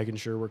in, making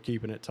sure we're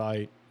keeping it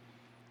tight.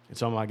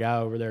 It's on my guy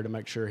over there to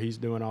make sure he's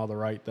doing all the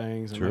right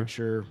things and make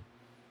sure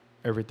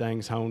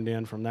everything's honed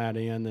in from that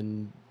end,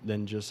 and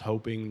then just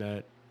hoping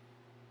that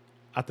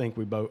I think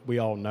we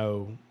all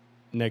know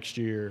next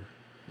year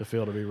the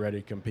field will be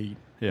ready to compete,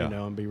 you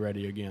know, and be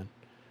ready again.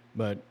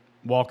 But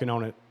walking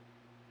on it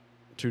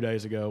 2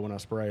 days ago when I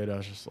sprayed, I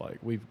was just like,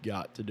 we've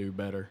got to do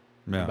better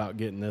about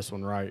getting this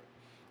one right.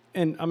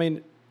 And, I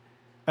mean,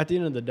 at the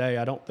end of the day,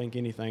 I don't think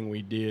anything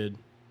we did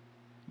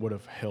would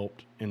have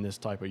helped in this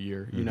type of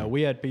year. You know,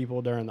 we had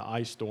people during the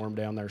ice storm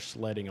down there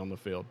sledding on the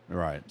field.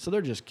 Right. So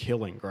they're just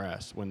killing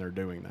grass when they're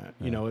doing that.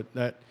 You know,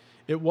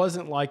 it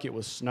wasn't like it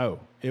was snow.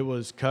 It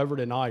was covered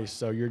in ice,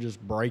 so you're just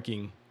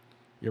breaking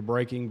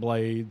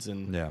blades,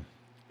 and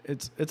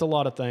it's a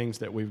lot of things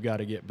that we've got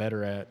to get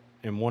better at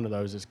and one of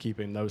those is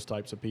keeping those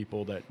types of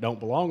people that don't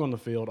belong on the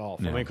field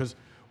off. Yeah. I mean, because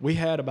we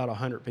had about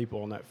 100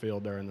 people on that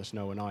field during the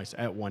snow and ice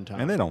at one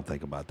time. And they don't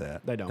think about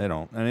that. They don't. They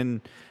don't.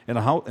 And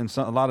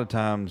a lot of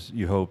times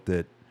you hope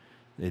that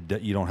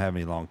you don't have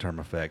any long-term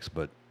effects,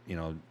 but,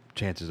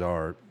 chances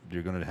are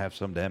you're going to have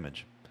some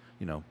damage.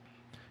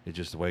 It's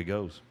just the way it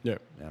goes. Yeah.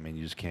 I mean,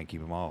 you just can't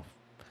keep them off.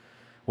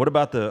 What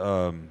about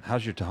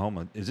how's your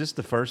Tahoma? Is this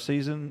the first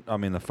season? I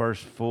mean, the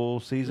first full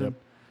season? Yep.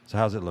 So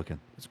how's it looking?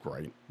 It's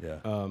great. Yeah.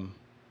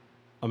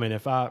 I mean,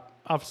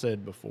 I've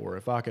said before,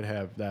 if I could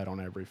have that on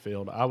every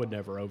field, I would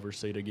never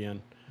oversee it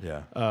again.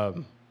 Yeah.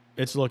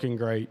 It's looking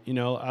great.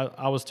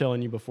 I was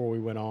telling you before we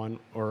went on,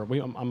 or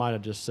I might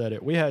have just said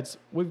it.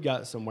 We've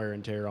got some wear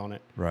and tear on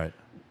it. Right.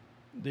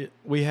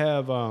 We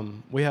have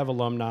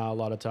alumni a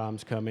lot of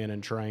times come in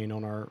and train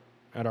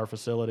at our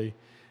facility.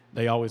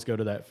 They always go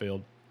to that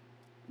field.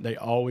 They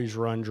always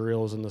run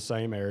drills in the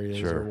same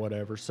areas or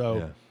whatever.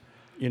 So,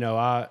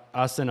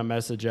 I sent a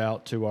message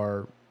out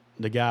to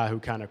the guy who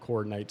kind of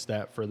coordinates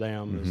that for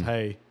them is,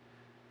 hey,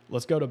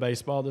 let's go to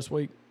baseball this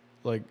week.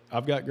 Like,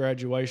 I've got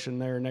graduation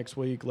there next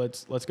week.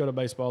 Let's go to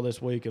baseball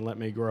this week and let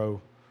me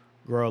grow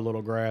a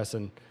little grass.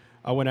 And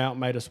I went out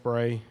and made a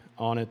spray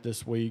on it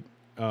this week,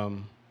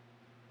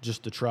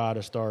 just to try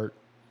to start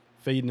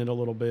feeding it a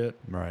little bit,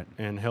 right,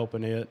 and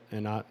helping it.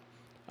 And I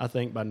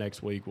think by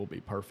next week we'll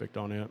be perfect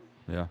on it.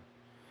 Yeah.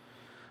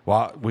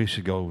 Well, we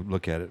should go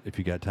look at it if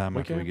you got time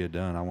after we can. get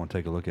done. I want to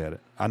take a look at it.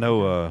 I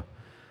know,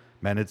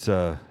 man, it's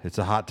a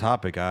hot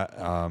topic.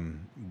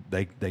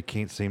 They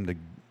can't seem to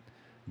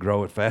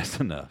grow it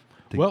fast enough.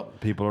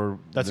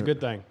 That's a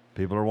good thing.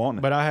 People are wanting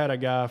it. But I had a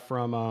guy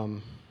from,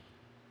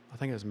 I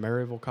think it was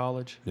Maryville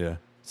College. Yeah.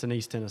 It's in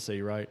East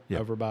Tennessee, right? Yeah.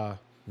 Over by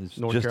It's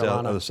North just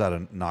Carolina. the other side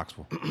of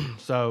Knoxville.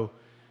 So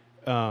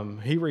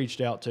he reached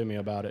out to me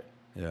about it.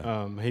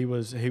 Yeah. He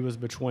was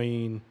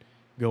between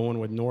going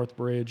with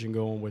Northbridge and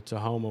going with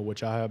Tahoma,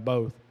 which I have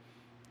both.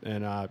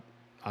 And I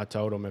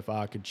told him if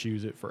I could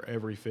choose it for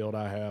every field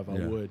I have,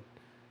 I would.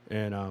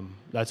 And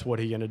that's what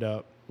he ended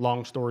up.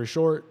 Long story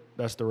short,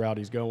 that's the route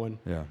he's going.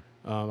 Yeah.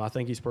 I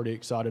think he's pretty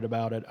excited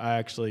about it. I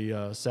actually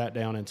sat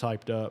down and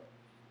typed up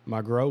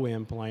my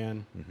grow-in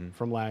plan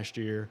from last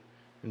year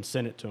and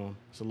sent it to him.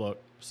 So,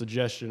 look,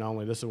 suggestion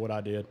only. This is what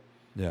I did.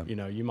 Yeah.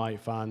 You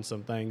might find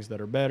some things that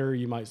are better.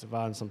 You might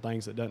find some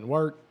things that doesn't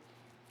work.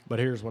 But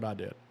here's what I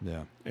did.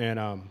 Yeah.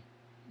 And,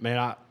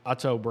 man, I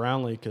told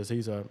Brownlee, because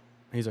he's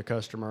a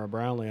customer of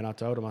Brownlee, and I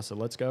told him, I said,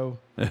 let's go.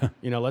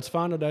 Yeah. Let's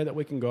find a day that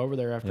we can go over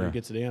there after he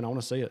gets it in. I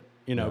want to see it.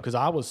 Because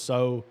I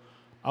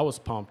was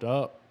pumped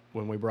up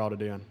when we brought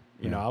it in.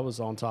 I was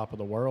on top of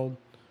the world.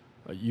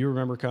 You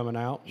remember coming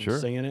out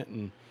and seeing it.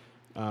 And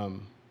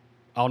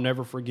I'll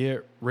never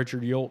forget,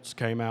 Richard Yultz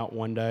came out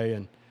one day,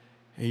 and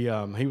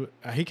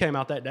he came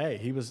out that day.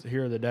 He was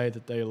here the day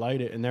that they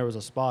laid it, and there was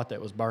a spot that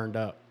was burned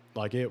up.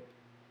 Like it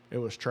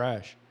was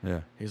trash.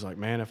 Yeah. He's like,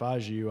 man, if I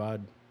was you,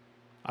 I'd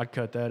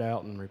cut that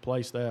out and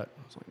replace that.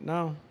 I was like,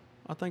 no,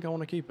 I think I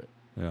want to keep it.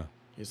 Yeah.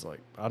 He's like,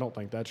 I don't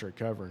think that's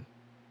recovering.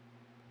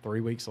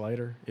 3 weeks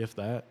later, if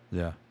that,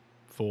 Yeah.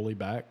 fully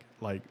back,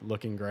 like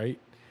looking great.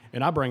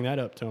 And I bring that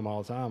up to him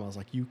all the time. I was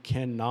like, you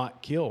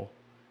cannot kill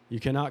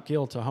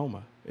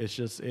Tahoma. It's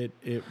just it.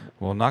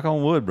 Well, knock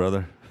on wood,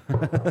 brother.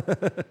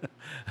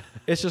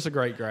 It's just a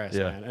great grass,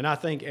 man. And I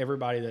think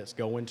everybody that's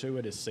going to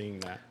it is seeing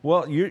that.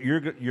 Well,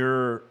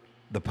 you're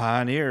the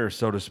pioneer,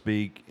 so to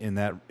speak, in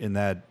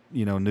that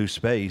new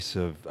space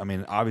of. I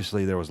mean,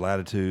 obviously there was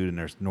Latitude and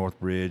there's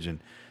Northbridge, and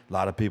a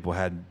lot of people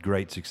had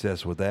great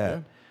success with that.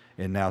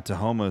 Yeah. And now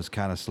Tahoma's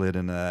kind of slid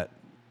into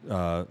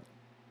that,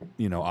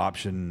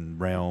 option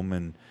realm,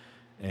 and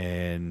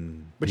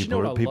But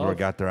people people have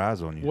got their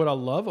eyes on you. What I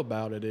love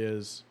about it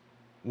is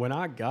when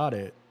I got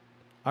it,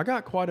 I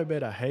got quite a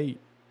bit of hate.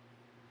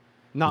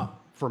 Not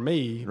for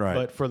me, Right.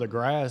 but for the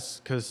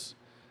grass, because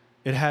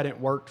it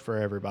hadn't worked for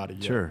everybody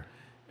yet. Sure.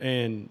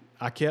 And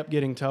I kept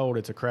getting told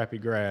it's a crappy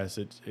grass.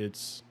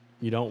 It's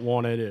you don't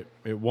want it.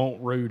 It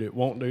won't root. It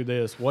won't do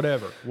this.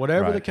 Whatever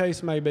Right. the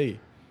case may be.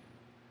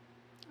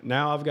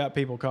 Now I've got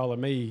people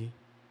calling me,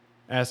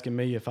 asking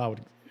me if I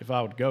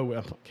would go.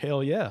 I'm like,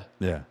 hell yeah.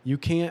 Yeah. You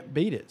can't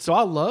beat it. So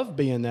I love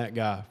being that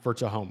guy for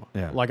Tahoma.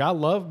 Yeah. Like I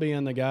love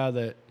being the guy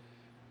that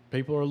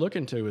people are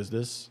looking to. Is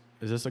this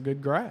a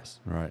good grass?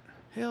 Right.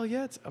 Hell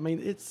yeah.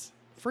 It's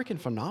freaking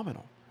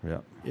phenomenal. Yeah.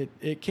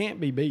 It can't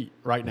be beat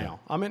right now.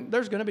 I mean,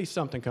 there's going to be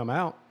something come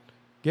out.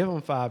 Give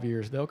them 5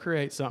 years. They'll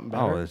create something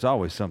better. Oh, there's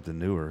always something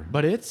newer.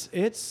 But it's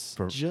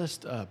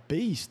just a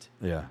beast.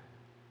 Yeah.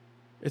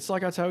 It's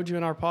like I told you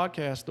in our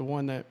podcast, the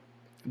one that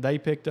they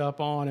picked up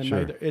on and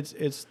Sure. made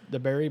it's the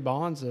Barry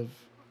Bonds of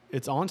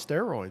it's on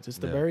steroids. It's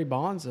the Yeah. Barry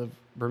Bonds of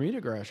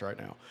Bermuda grass right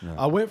now. Yeah.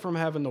 I went from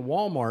having the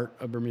Walmart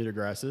of Bermuda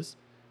grasses,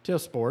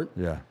 Tiff Sport,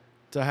 Yeah.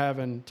 to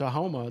having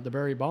Tahoma, the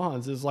Barry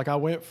Bonds. It's like I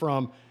went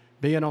from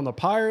being on the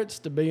Pirates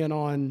to being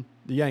on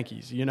the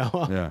Yankees.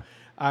 Yeah.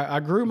 I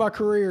grew my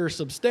career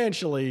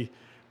substantially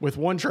with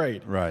one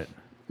trade. Right.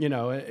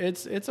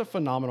 It's a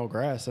phenomenal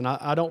grass, and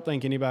I don't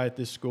think anybody at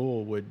this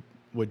school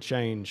would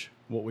change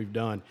what we've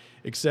done,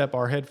 except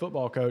our head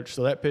football coach.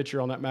 So that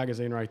picture on that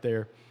magazine right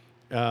there,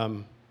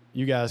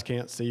 you guys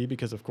can't see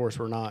because, of course,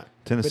 we're not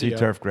Tennessee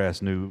video.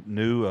 Turfgrass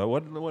new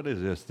what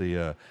is this?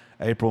 The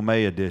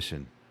April-May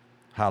edition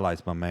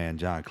highlights my man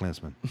John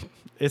Klinsman.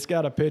 It's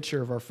got a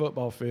picture of our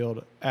football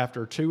field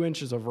after 2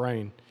 inches of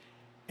rain.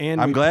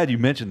 And I'm glad you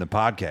mentioned the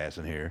podcast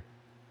in here.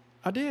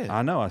 I did.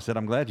 I know. I said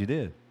I'm glad you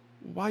did.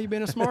 Why you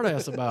being a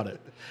smartass about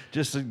it?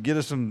 Just to get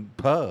us some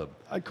pub.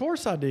 Of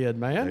course I did,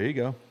 man. There you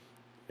go.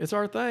 It's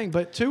our thing.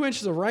 But 2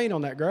 inches of rain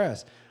on that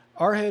grass.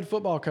 Our head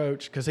football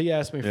coach, because he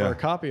asked me for Yeah. a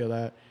copy of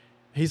that,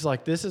 he's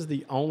like, this is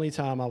the only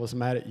time I was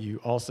mad at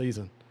you all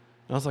season.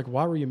 And I was like,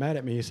 why were you mad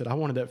at me? He said, I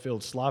wanted that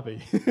field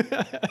sloppy.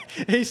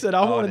 He said,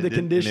 I wanted and the it didn't- and it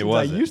conditions I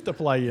wasn't. used to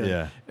play in.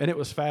 Yeah. And it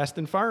was fast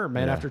and firm,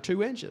 man, Yeah. after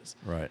 2 inches.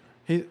 Right.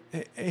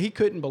 He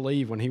couldn't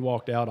believe when he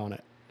walked out on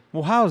it.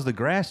 Well, how has the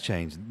grass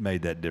change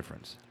made that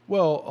difference?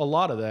 Well, a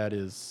lot of that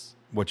is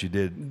What you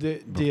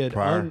did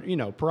prior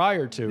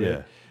prior? to Yeah.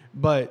 it.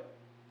 But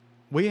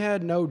we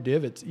had no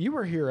divots. You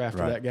were here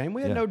after Right. that game.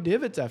 We had Yeah. no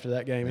divots after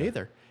that game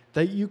either.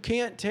 You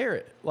can't tear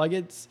it. Like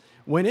it's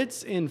when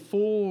it's in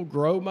full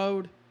grow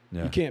mode,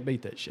 Yeah. you can't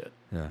beat that shit.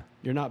 Yeah.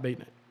 You're not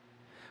beating it.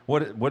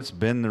 What's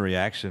been the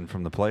reaction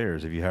from the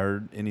players? Have you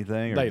heard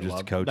anything, or They just the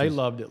loved, coaches? they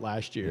loved it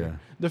last year. Yeah.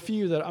 The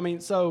few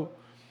that so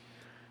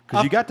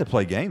Because you got to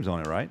play games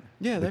on it, right?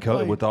 yeah, The they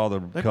played, with all the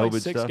they COVID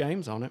played 6 stuff.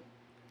 games on it,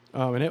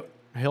 and it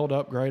held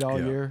up great all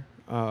Yeah. year.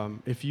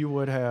 If you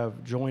would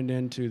have joined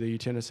into the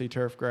Tennessee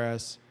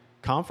Turfgrass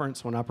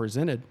conference when I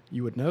presented,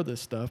 you would know this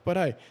stuff. But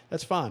hey,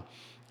 that's fine.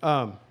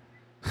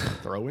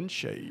 Throwing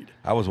shade.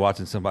 I was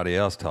watching somebody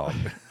else talk.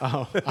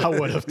 Oh, I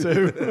would have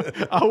too.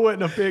 I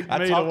wouldn't have picked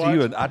me to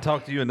watch. I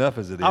talked to you enough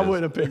as it is. I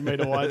wouldn't have picked me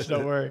to watch.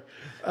 Don't worry.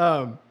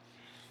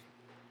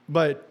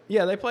 But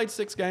yeah, they played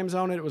 6 games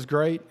on it. It was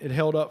great. It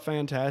held up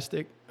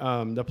fantastic.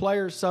 The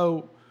players.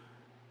 So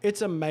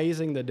it's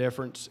amazing the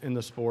difference in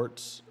the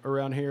sports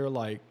around here.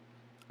 Like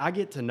I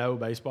get to know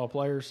baseball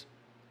players.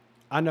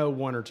 I know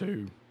 1 or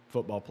 2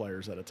 football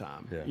players at a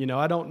time. Yeah.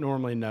 I don't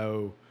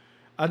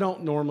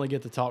normally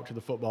get to talk to the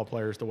football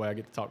players the way I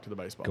get to talk to the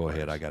baseball Go players.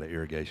 ahead. I got an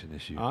irrigation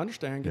issue. I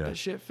understand. Get Yeah. that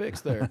shit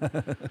fixed there.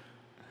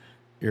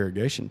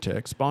 Irrigation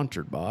Tech,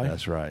 sponsored by.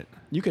 That's right.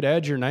 You could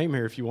add your name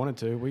here if you wanted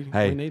to. We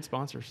need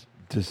sponsors.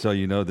 Just so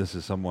you know, this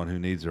is someone who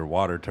needs their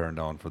water turned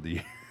on for the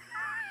year.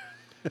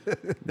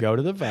 Go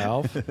to the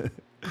valve,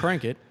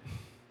 crank it,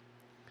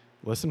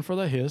 listen for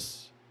the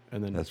hiss,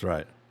 and then That's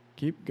right.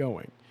 keep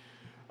going.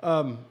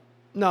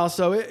 No,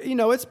 so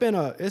it's been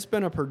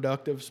a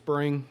productive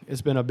spring.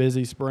 It's been a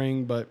busy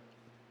spring, but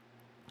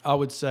I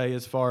would say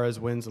as far as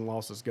wins and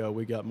losses go,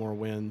 we got more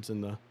wins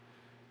in the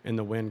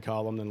win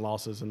column than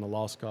losses in the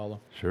loss column.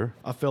 Sure.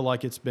 I feel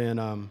like it's been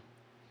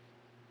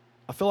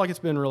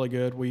really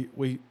good.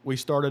 We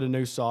started a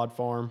new sod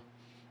farm,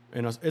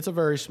 and it's a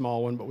very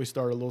small one, but we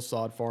started a little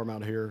sod farm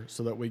out here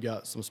so that we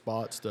got some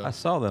spots to. I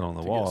saw that on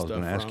the to wall. get I was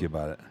going to stuff ask from. you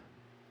about it.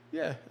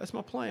 Yeah, that's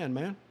my plan,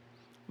 man.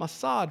 My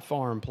sod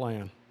farm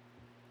plan.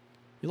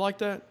 You like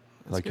that?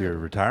 That's Like good. your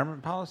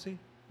retirement policy?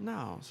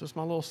 No, it's just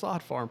my little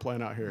sod farm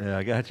plan out here. Yeah,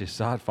 I got your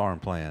sod farm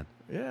plan.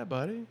 Yeah,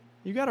 buddy.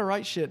 You got to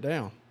write shit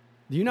down.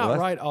 Do you not Well,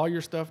 that's- write all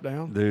your stuff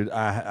down? Dude,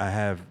 I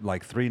have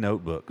like 3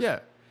 notebooks. Yeah.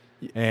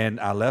 And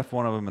I left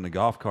one of them in the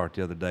golf cart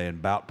the other day and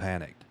about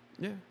panicked.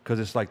 Yeah. Because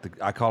it's like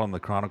I call them the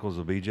Chronicles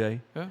of BJ.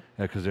 Yeah.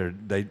 Because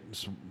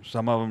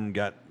some of them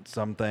got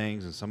some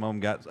things and some of them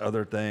got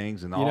other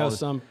things and You all. know,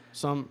 this-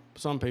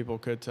 some people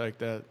could take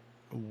that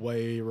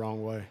way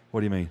wrong way.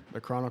 What do you mean?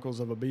 The Chronicles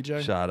of a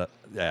BJ. Shut up.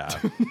 Yeah.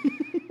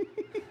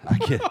 I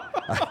get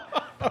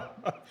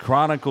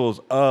Chronicles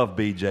of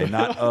BJ,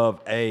 not of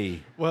a.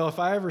 Well, if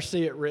I ever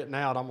see it written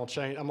out, I'm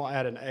gonna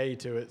add an A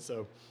to it.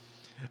 So,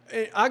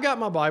 I got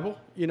my Bible.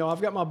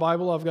 I've got my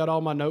Bible. I've got all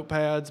my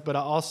notepads, but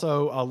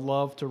I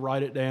love to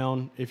write it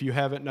down. If you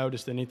haven't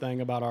noticed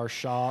anything about our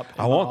shop,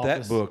 I want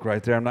that book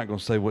right there. I'm not going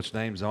to say which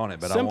name's on it,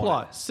 but I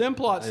want it.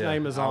 Simplot's Yeah,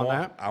 name is I on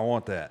want, that. I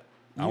want that.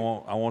 I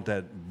want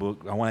that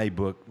book. I want a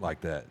book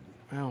like that.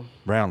 Well,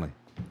 Brownlee,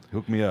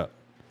 hook me up.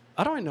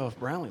 I don't even know if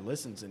Brownlee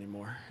listens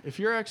anymore. If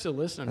you're actually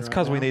listening, That's right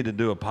because we now- need to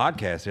do a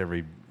podcast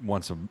every Yeah,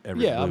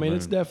 I blue mean,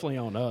 it's moon. definitely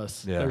on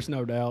us. Yeah. There's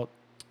no doubt.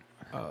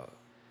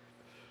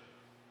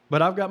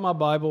 But I've got my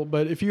Bible.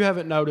 But if you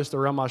haven't noticed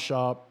around my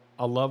shop,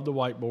 I love the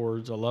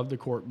whiteboards. I love the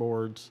cork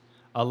boards.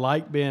 I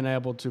like being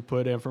able to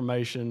put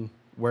information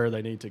where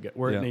they need to go,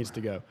 where Yeah. it needs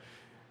to go.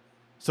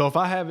 So if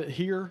I have it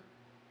here,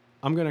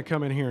 I'm going to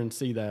come in here and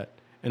see that,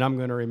 and I'm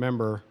going to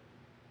remember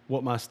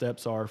what my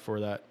steps are for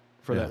that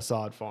that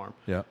sod farm.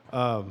 Yeah.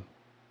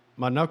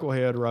 My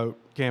knucklehead wrote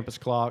campus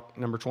clock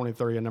number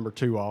 23 and number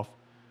 2 off.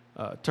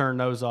 Turned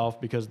those off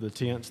because of the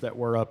tents that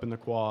were up in the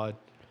quad.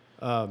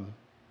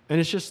 And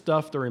it's just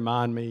stuff to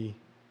remind me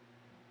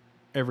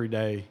every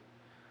day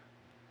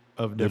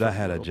of Dude, different I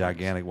had a little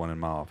gigantic one in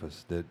my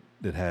office that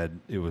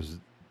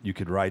you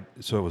could write,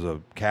 so it was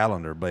a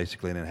calendar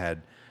basically, and it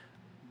had,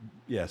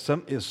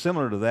 it's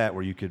similar to that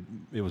where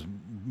it was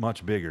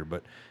much bigger,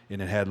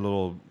 and it had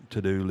little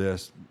to-do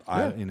lists,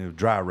 Yeah.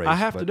 dry erase. I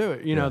have to but- do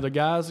it. The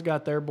guys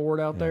got their board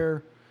out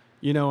there.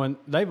 You know, and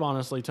they've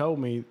honestly told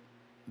me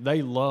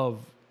they love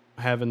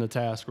having the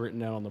task written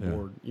down on the Yeah.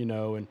 board, you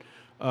know, and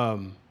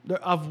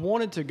I've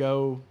wanted to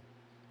go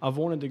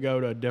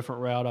to a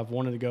different route. I've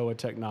wanted to go a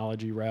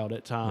technology route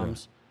at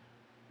times.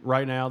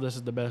 Right now, this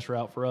is the best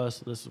route for us.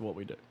 This is what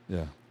we do.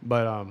 Yeah.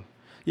 But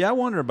Yeah, I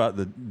wonder about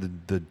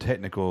the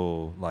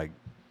technical, like,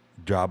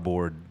 job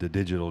board, the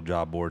digital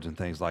job boards and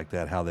things like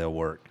that, how they'll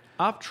work.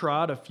 I've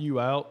tried a few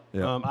out.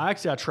 Yeah. I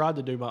tried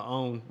to do my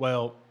own.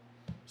 Well,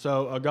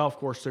 so a golf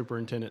course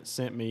superintendent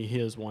sent me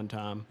his one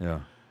time. Yeah.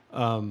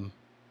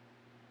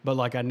 But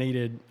like I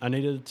needed a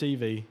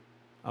TV.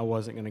 I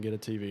wasn't going to get a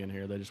TV in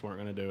here. They just weren't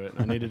going to do it.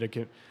 I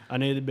needed I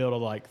needed to be able to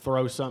like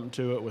throw something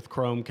to it with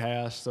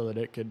Chromecast so that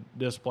it could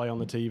display on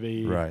the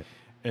TV. Right.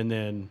 And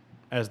then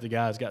as the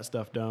guys got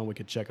stuff done, we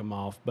could check them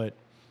off. But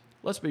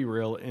let's be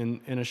real. In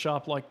a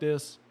shop like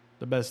this,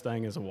 the best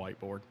thing is a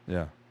whiteboard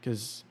Yeah.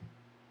 because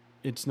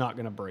it's not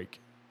going to break.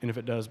 And if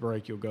it does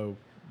break, you'll go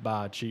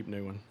buy a cheap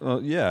new one.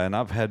 Well, yeah, and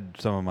I've had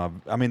some of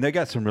I mean, they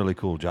got some really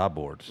cool job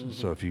boards. Mm-hmm.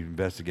 So if you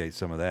investigate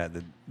some of that,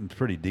 it's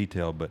pretty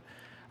detailed. But,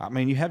 I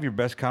mean, you have your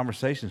best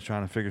conversations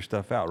trying to figure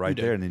stuff out right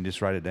do. there, and then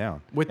just write it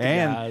down. With the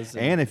and, guys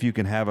And if you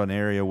can have an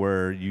area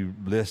where you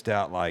list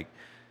out, like,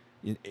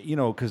 you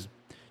know, because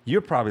you're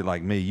probably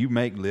like me. You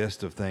make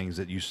lists of things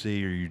that you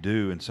see or you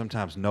do, and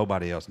sometimes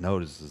nobody else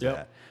notices Yep.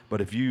 that.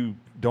 But if you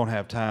don't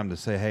have time to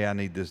say, hey, I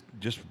need this,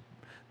 just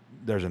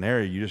there's an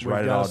area, you just We've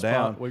write it got a all spot-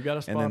 down. we've got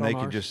a spot and then they on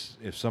can ours. just,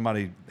 if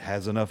somebody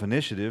has enough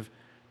initiative,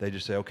 they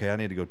just say, okay, I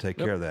need to go take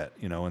Yep. care of that,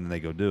 you know, and then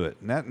they go do it.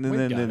 And We've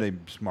then got they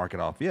it. just mark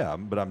it off. Yeah,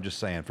 but I'm just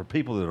saying, for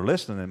people that are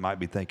listening that might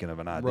be thinking of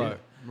an idea,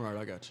 Right,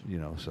 I got you. you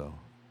know, so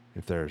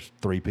if there's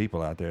 3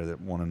 people out there that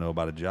want to know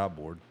about a job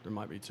board. There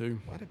might be 2.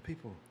 Why did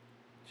people,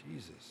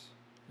 Jesus.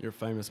 You're a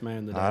famous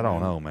man today. I don't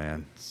man. know,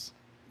 man. It's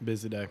a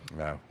busy day.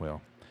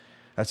 Well,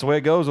 that's the way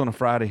it goes on a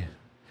Friday.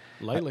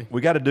 Lately.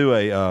 We got to do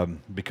a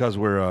because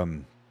we're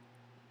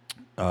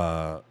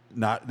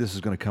not. This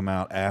is going to come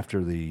out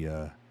after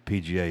the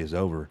PGA is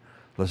over.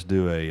 Let's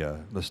do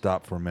let's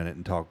stop for a minute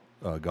and talk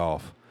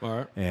golf All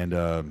right.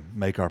 and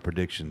make our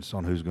predictions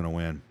on who's going to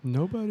win.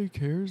 Nobody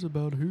cares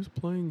about who's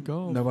playing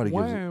golf. Nobody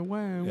gives a-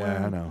 Wow.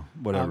 Yeah, I know.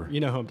 Whatever. You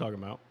know who I'm talking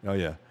about. Oh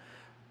yeah.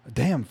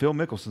 Damn, Phil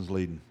Mickelson's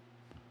leading.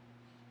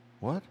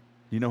 What?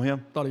 You know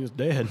him? Thought he was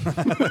dead.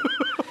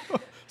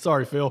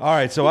 Sorry, Phil. All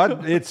right, so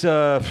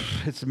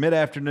it's mid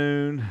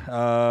afternoon.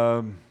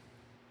 I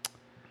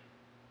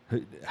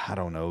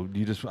don't know.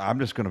 I'm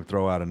just going to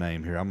throw out a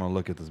name here. I'm going to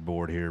look at this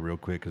board here real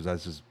quick because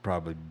this is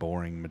probably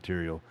boring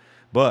material.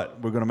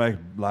 But we're going to make a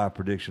live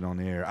prediction on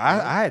the air.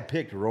 I had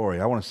picked Rory.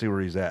 I want to see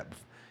where he's at.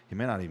 He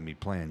may not even be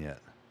playing yet.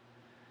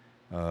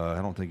 I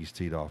don't think he's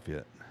teed off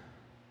yet.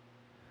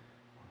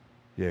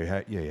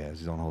 Yeah, he has.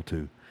 He's on hole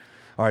 2.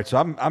 All right, so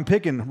I'm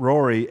picking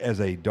Rory as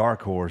a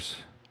dark horse.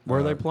 Where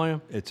are they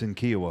playing? It's in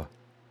Kiowa,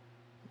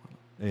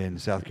 in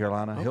South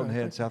Carolina, Okay, Hilton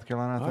Head, okay. South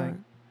Carolina, I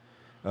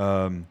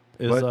All think.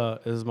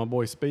 But- Is my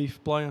boy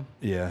Spieth playing?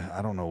 Yeah,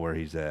 I don't know where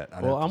he's at.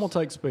 Well, I'm gonna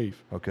take Spieth.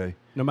 Okay.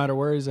 No matter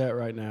where he's at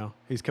right now,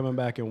 he's coming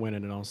back and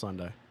winning it on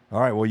Sunday. All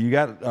right. Well, you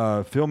got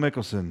Phil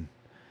Mickelson,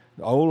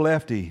 the old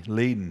lefty,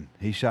 leading.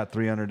 He shot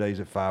 300 days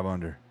at 5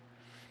 under.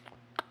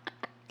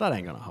 That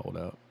ain't gonna hold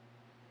up.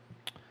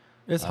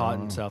 It's hot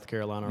in South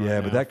Carolina right now.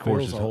 Yeah, but that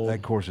Feels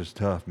old. course is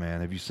tough,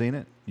 man. Have you seen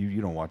it?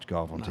 You don't watch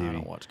golf on Nah, TV. I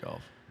don't watch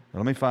golf.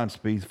 Well, let me find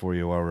Spieth for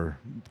you while we're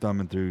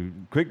thumbing through.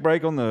 Quick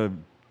break on the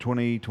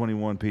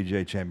 2021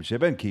 PGA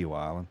Championship in Kiowa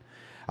Island.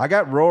 I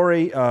got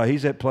Rory.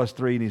 He's at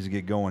 +3. Needs to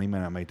get going. He may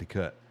not make the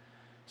cut.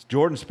 It's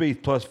Jordan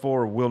Spieth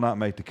 +4 will not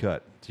make the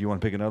cut. So you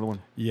want to pick another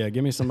one? Yeah,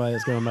 give me somebody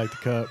that's gonna make the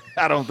cut.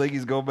 I don't think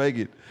he's going to make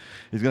it.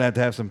 He's going to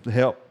have some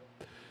help.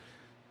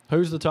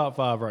 Who's the top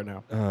 5 right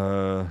now?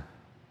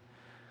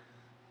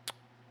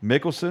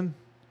 Mickelson,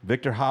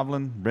 Victor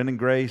Hovland, Brendan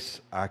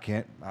Grace.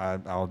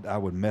 I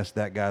would mess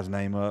that guy's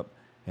name up.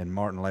 And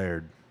Martin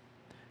Laird.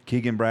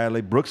 Keegan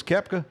Bradley. Brooks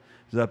Koepka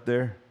is up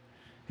there.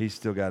 He's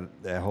still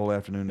got that whole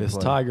afternoon to Is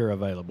play. Tiger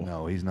available?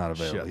 No, he's not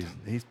available. Shit.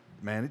 He's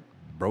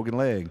broken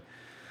leg.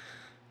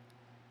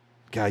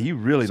 God, you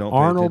really don't pay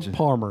Arnold attention.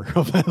 Palmer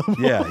available.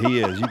 Yeah, he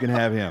is. You can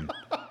have him.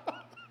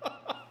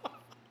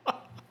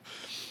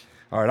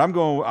 All right, I'm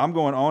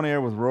going on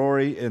air with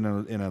Rory in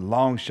a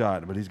long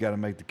shot, but he's got to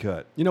make the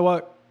cut. You know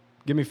what?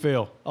 Give me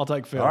Phil. I'll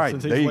take Phil All right,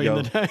 since he's there you leading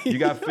go. the day. You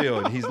got Phil,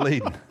 and he's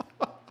leading.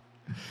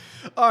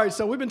 All right,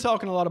 so we've been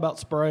talking a lot about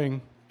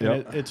spraying. And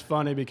Yep. it's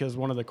funny because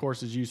one of the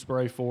courses you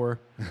spray for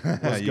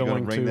was You're gonna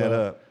going bring to that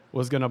up.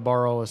 was going to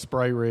borrow a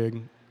spray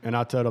rig, and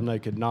I told them they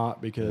could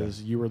not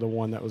because you were the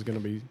one that was going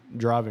to be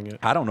driving it.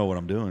 I don't know what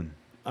I'm doing.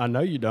 I know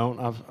you don't.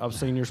 I've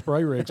seen your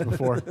spray rigs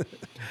before.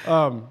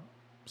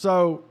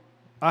 So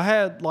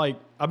I've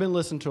been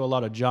listening to a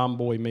lot of John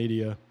Boy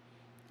Media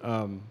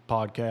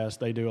podcasts.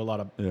 They do a lot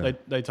of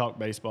they talk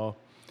baseball.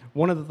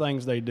 One of the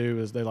things they do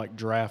is they like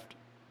draft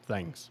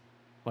things.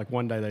 Like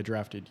one day they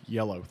drafted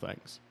yellow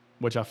things,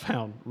 which I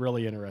found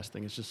really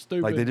interesting. It's just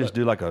stupid. Like they just but-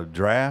 do like a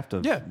draft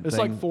of yeah. It's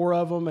like things? 4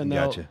 of them, and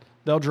Gotcha.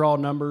 they'll draw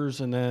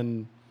numbers, and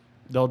then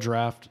they'll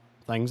draft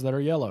things that are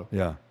yellow.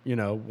 Yeah. You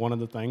know, one of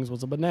the things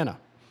was a banana.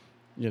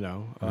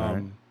 know. All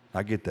right.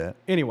 I get that.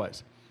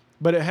 Anyways,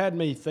 but it had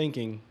me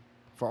thinking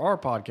for our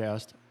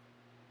podcast,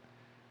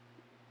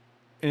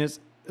 and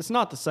it's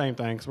not the same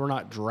thing because we're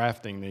not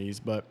drafting these,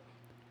 but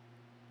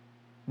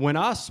when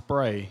I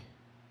spray,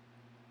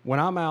 when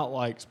I'm out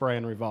like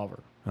spraying Revolver,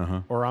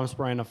 or I'm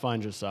spraying a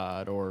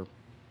fungicide or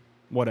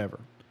whatever,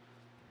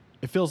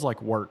 it feels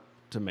like work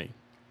to me.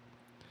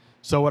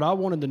 So what I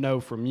wanted to know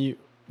from you,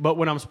 but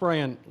when I'm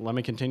spraying, let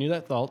me continue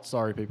that thought.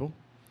 Sorry, people.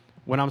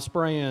 When I'm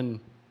spraying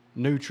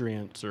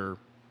nutrients or,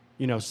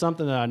 you know,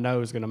 something that I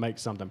know is going to make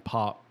something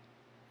pop,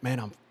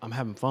 man, I'm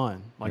having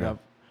fun. Like Yeah.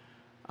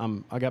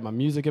 I got my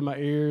music in my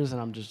ears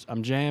and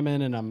I'm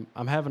jamming and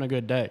I'm having a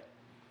good day.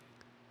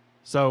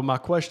 So my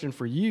question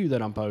for you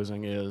that I'm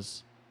posing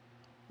is,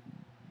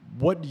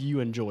 what do you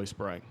enjoy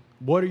spraying?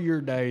 What are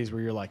your days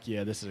where you're like,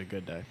 yeah, this is a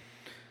good day?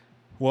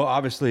 Well,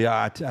 obviously,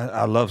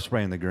 I love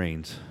spraying the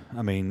greens.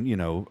 I mean, you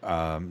know,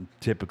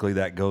 typically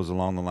that goes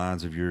along the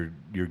lines of you're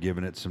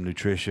giving it some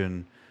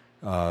nutrition,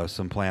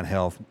 some plant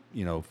health,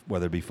 you know,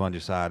 whether it be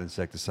fungicide,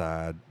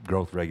 insecticide,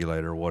 growth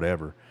regulator,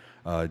 whatever.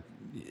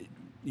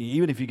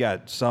 Even if you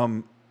got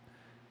some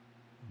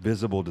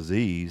visible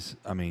disease,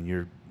 I mean,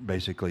 you're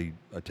basically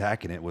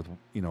attacking it with,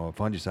 you know, a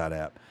fungicide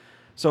app.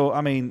 So,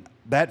 I mean,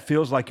 that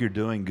feels like you're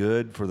doing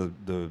good for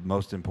the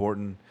most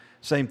important.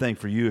 Same thing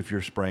for you if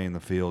you're spraying the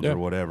fields or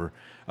whatever.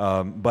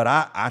 But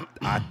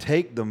I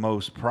take the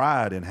most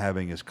pride in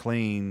having as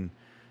clean,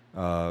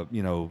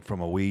 you know,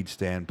 from a weed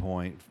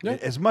standpoint,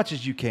 as much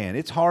as you can.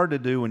 It's hard to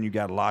do when you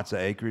got lots of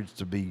acreage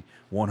to be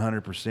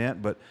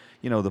 100%. But,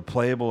 you know, the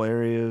playable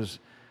areas,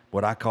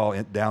 what I call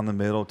down the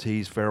middle,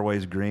 tees,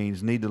 fairways,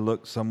 greens, need to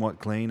look somewhat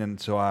clean. And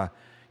so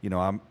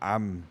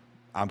I'm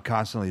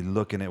constantly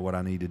looking at what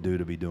I need to do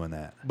to be doing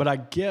that. But I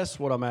guess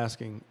what I'm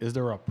asking, is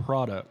there a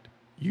product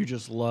you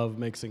just love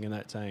mixing in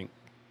that tank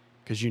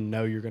because you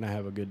know you're going to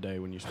have a good day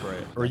when you spray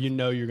it, or you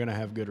know you're going to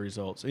have good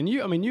results? And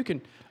you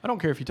can, I don't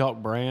care if you talk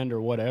brand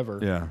or whatever.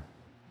 Yeah.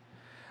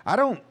 I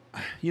don't,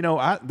 you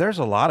know, there's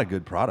a lot of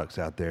good products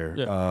out there.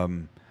 Yeah.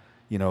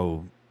 You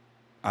know,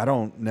 I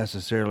don't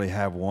necessarily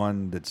have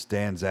one that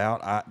stands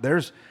out.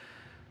 There's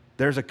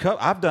a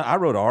couple. I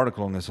wrote an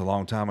article on this a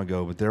long time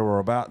ago, but there were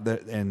about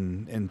that,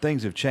 and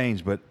things have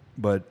changed.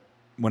 But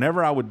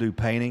whenever I would do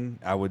painting,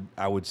 I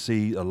would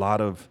see a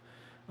lot of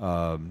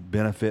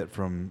benefit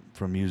from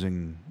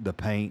using the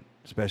paint,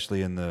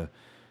 especially in the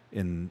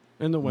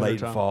late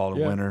time. fall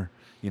and winter.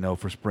 You know,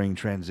 for spring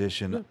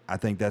transition, I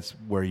think that's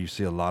where you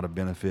see a lot of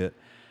benefit.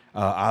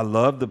 I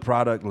love the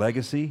product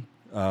Legacy.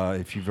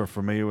 If you're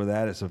familiar with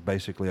that, it's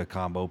basically a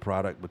combo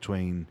product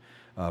between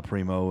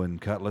Primo and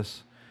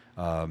Cutlass.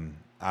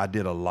 I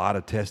did a lot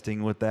of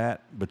testing with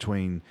that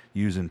between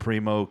using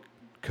Primo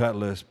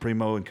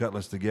and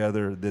Cutlass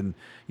together, then,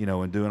 you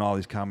know, and doing all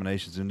these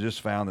combinations, and just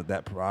found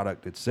that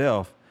product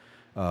itself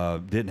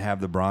didn't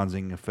have the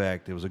bronzing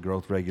effect. It was a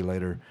growth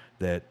regulator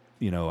that,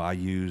 you know, I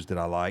used, that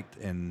I liked,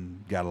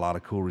 and got a lot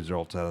of cool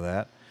results out of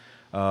that.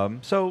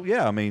 So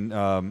yeah, I mean,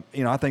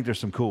 you know, I think there's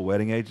some cool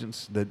wetting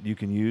agents that you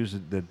can use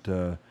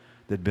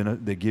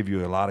that give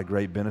you a lot of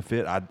great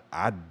benefit.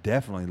 I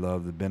definitely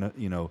love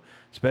you know,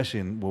 especially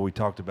in what we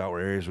talked about,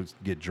 where areas would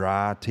get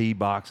dry, tee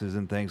boxes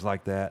and things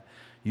like that.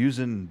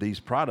 Using these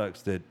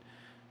products that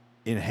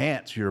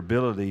enhance your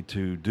ability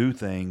to do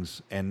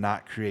things and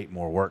not create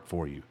more work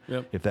for you,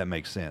 if that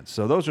makes sense.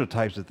 So those are the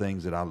types of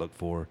things that I look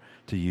for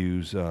to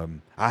use.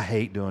 I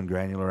hate doing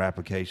granular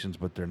applications,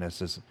 but they're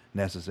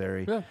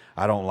necessary. Yeah.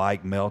 I don't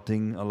like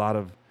melting a lot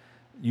of.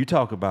 You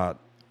talk about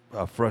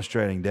a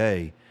frustrating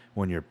day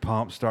when your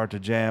pumps start to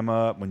jam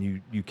up,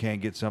 when you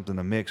can't get something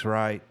to mix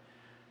right.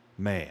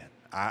 Man,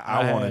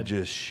 I want to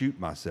just shoot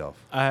myself.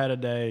 I had a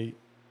day.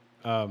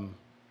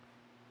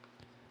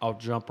 I'll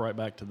jump right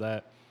back to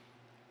that.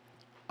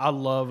 I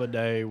love a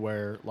day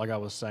where, like I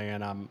was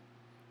saying,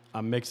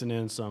 I'm mixing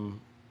in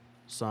some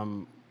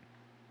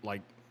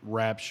like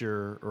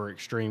Rapture or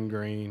Extreme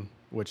Green,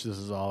 which this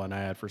is all an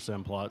ad for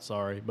Simplot,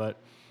 sorry, but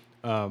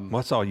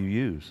that's all you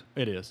use.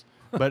 It is.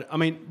 But I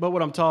mean, but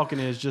what I'm talking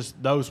is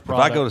just those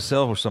products. If I go to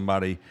sell for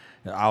somebody,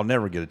 I'll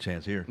never get a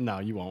chance here. No,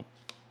 you won't.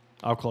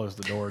 I'll close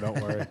the door, don't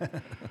worry.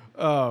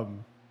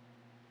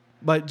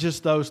 But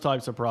just those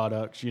types of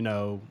products, you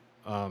know,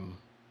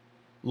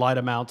 light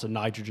amounts of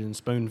nitrogen,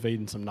 spoon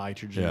feeding some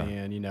nitrogen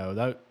in, you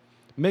know,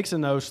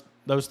 mixing those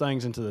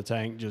things into the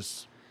tank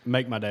just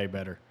make my day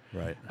better.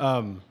 Right.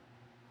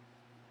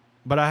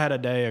 But I had a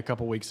day a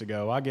couple weeks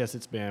ago. I guess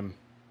it's been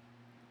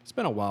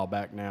a while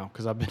back now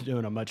because I've been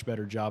doing a much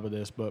better job of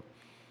this. But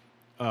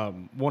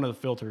one of the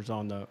filters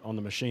on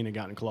the machine had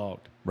gotten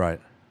clogged.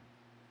 Right.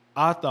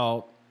 I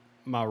thought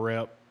my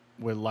rep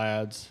with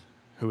Lads,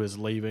 who is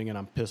leaving, and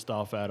I'm pissed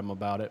off at him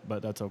about it,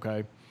 but that's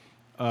okay.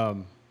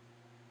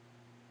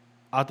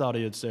 I thought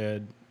he had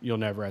said, you'll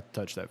never have to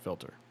touch that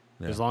filter.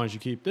 Yeah. As long as you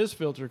keep this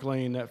filter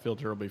clean, that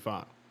filter will be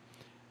fine.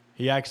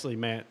 He actually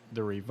meant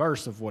the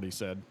reverse of what he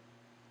said,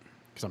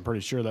 because I'm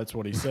pretty sure that's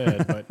what he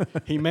said.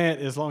 But he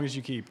meant as long as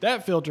you keep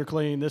that filter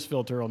clean, this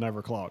filter will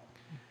never clog.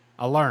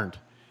 I learned.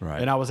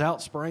 Right. And I was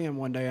out spraying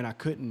one day, and I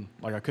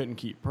couldn't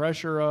keep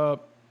pressure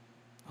up.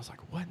 I was like,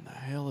 what in the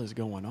hell is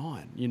going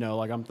on? You know,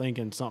 like I'm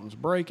thinking something's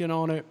breaking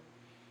on it.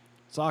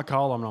 So I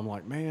call him and I'm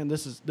like, man,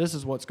 this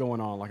is what's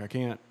going on. Like I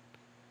can't.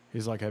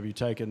 He's like, have you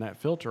taken that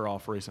filter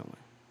off recently?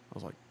 I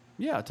was like,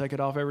 yeah, I take it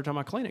off every time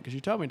I clean it because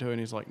you told me to. And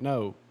he's like,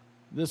 no,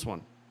 this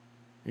one.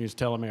 He was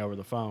telling me over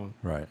the phone.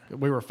 Right.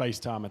 We were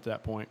FaceTime at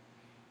that point.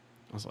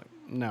 I was like,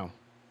 no.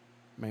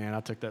 Man, I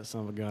took that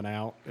son of a gun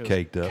out. It was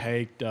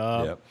caked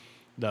up.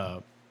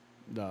 Yep.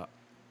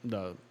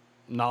 The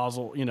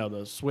nozzle, you know,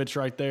 the switch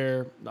right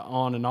there, the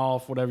on and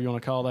off, whatever you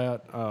want to call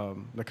that,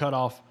 the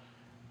cutoff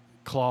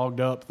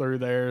clogged up through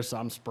there. So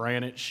I'm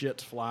spraying it.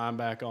 Shit's flying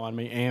back on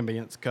me.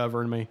 Ambient's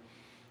covering me.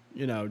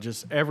 You know,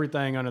 just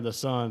everything under the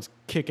sun's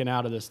kicking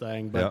out of this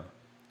thing. But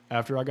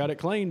after I got it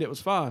cleaned, it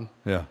was fine.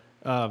 Yeah.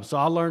 So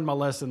I learned my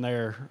lesson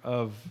there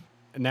of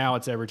now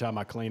it's every time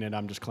I clean it,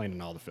 I'm just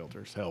cleaning all the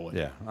filters. Hell with it.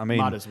 Yeah. I mean,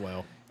 might as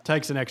well.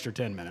 Takes an extra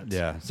 10 minutes.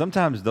 Yeah.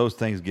 Sometimes those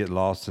things get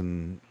lost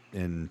in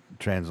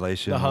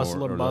translation. The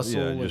hustle and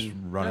bustle. Just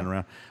running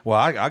around. Well,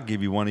 I'll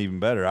give you one even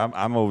better.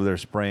 I'm over there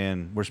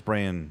spraying. We're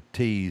spraying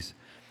teas,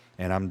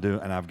 and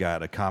I've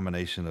got a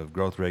combination of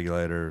growth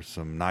regulator,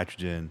 some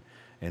nitrogen,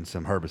 and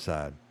some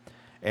herbicide.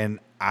 And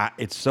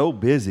it's so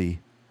busy,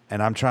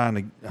 and I'm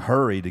trying to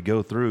hurry to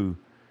go through,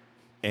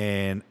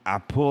 and I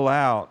pull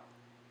out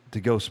to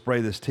go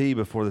spray this tea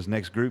before this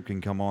next group can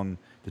come on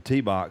the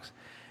tee box,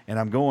 and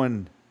I'm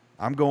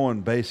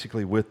going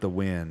basically with the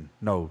wind.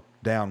 No,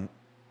 down.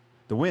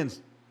 The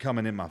wind's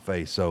coming in my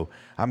face, so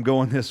I'm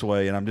going this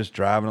way, and I'm just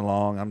driving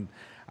along.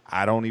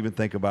 I don't even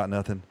think about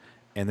nothing,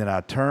 and then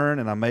I turn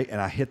and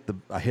I hit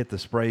the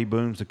spray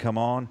booms to come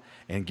on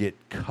and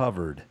get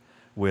covered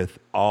with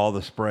all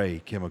the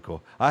spray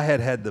chemical. I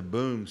had the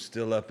boom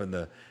still up in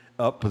the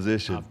up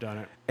position. I've done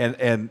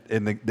it.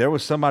 And there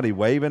was somebody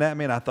waving at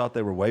me, and I thought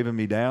they were waving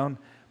me down,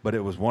 but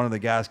it was one of the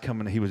guys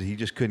coming. He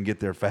just couldn't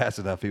get there fast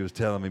enough. He was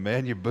telling me,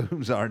 "Man, your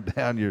booms aren't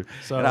down." And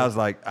I was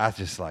like,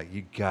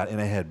 you got, and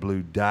it had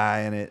blue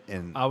dye in it.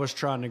 And I was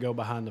trying to go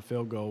behind the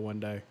field goal one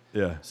day.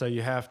 Yeah. So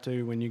you have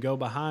to, when you go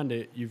behind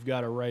it, you've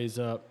got to raise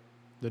up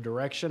the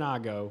direction I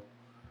go,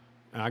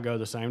 and I go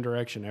the same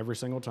direction every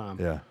single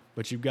time. Yeah.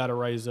 But you've got to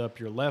raise up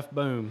your left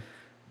boom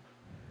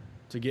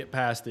to get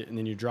past it, and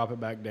then you drop it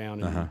back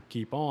down and you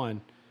keep on.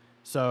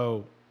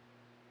 So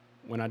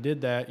when I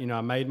did that, you know,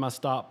 I made my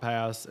stop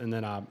pass, and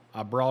then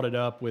I brought it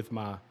up with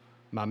my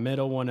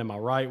middle one and my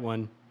right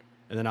one,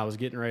 and then I was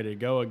getting ready to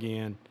go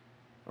again,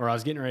 or I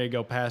was getting ready to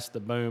go past the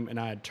boom, and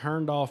I had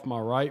turned off my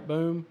right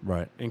boom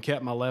and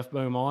kept my left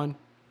boom on,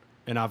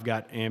 and I've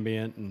got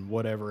ambient and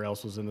whatever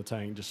else was in the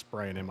tank just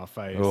spraying in my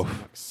face. I'm like,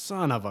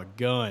 son of a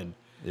gun.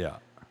 Yeah.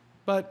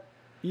 But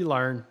you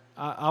learn.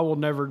 I will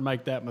never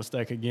make that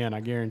mistake again. I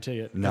guarantee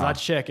it. Because I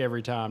check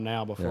every time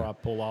now before I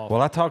pull off.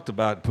 Well, I talked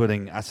about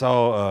I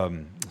saw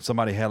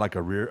somebody had like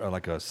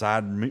a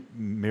side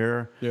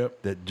mirror.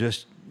 Yep. That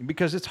just,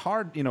 because it's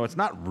hard, you know, it's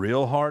not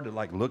real hard to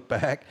like look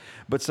back,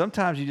 but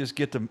sometimes you just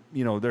get to,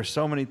 you know, there's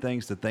so many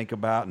things to think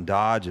about and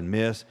dodge and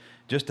miss,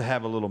 just to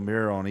have a little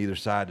mirror on either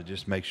side to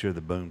just make sure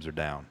the booms are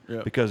down.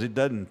 Yep. Because it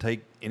doesn't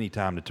take any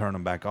time to turn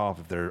them back off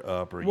if they're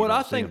up or what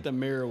I think the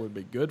mirror would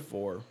be good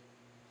for,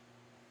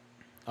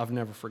 I've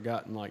never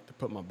forgotten like to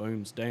put my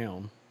booms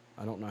down.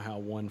 I don't know how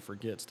one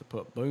forgets to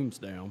put booms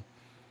down,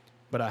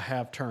 but I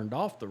have turned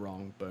off the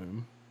wrong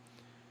boom.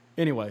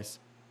 Anyways,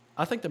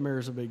 I think the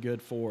mirrors would be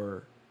good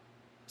for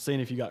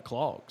seeing if you got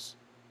clogs.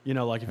 You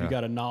know, like if you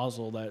got a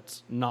nozzle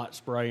that's not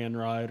spraying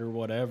right or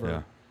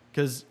whatever.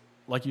 Because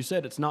like you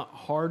said, it's not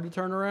hard to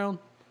turn around,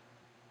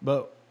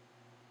 but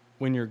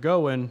when you're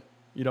going,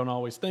 you don't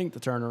always think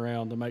to turn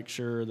around to make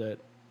sure that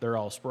they're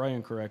all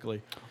spraying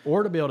correctly,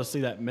 or to be able to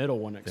see that middle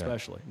one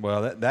especially. Yeah.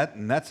 Well,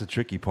 that's the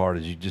tricky part,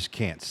 is you just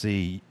can't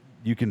see.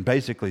 You can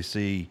basically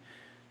see,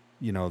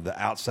 you know, the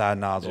outside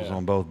nozzles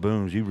on both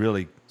booms. You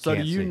really so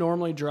can't do you see.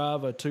 Normally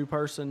drive a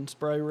 2-person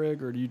spray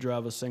rig, or do you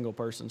drive a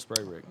single-person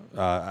spray rig?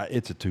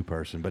 It's a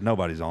 2-person, but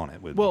nobody's on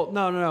it with me. Well,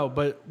 no.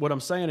 But what I'm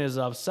saying is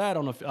I've sat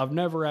on I've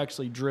never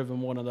actually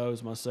driven one of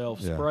those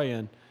myself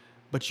spraying,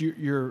 but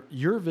your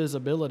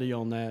visibility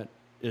on that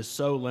is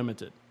so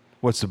limited.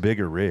 What's the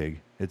bigger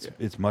rig?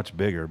 It's much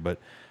bigger, but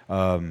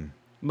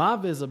my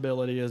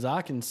visibility is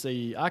I can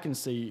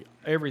see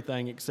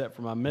everything except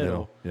for my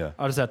middle. Yeah.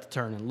 I just have to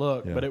turn and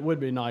look, Yeah. but it would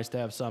be nice to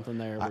have something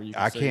there where you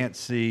can I see. can't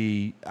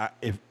see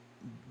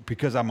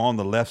because I'm on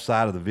the left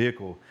side of the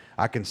vehicle.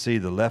 I can see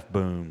the left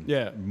boom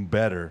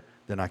better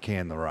than I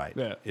can the right.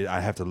 Yeah.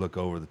 I have to look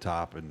over the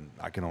top, and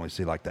I can only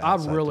see like that. I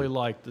really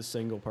like the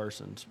single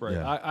person spray.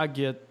 Yeah. I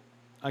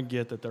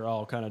get that they're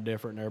all kind of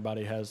different and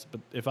everybody has,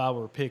 but if I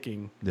were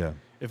picking,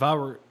 if I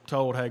were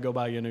told, hey, go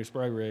buy you a new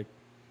spray rig,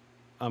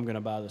 I'm going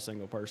to buy the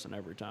single person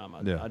every time.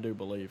 I do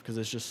believe, because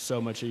it's just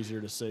so much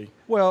easier to see.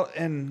 Well,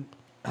 and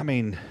I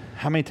mean,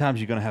 how many times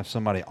are you going to have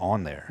somebody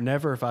on there?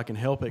 Never, if I can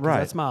help it, because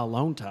that's my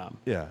alone time.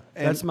 Yeah.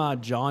 That's my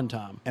John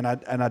time. And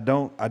I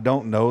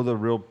don't know the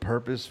real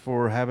purpose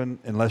for having,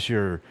 unless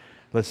you're,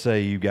 let's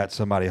say you got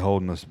somebody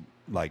holding this,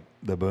 like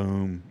the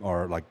boom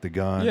or like the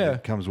gun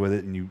that comes with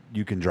it, and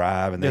you can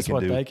drive, and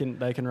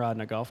they can ride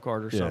in a golf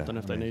cart or something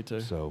if they need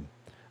to. So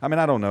I mean,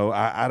 I don't know.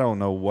 I don't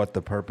know what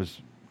the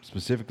purpose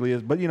specifically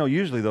is, but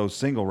usually those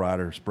single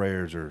rider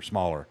sprayers are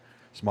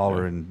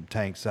smaller in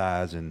tank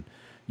size and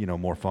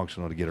more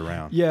functional to get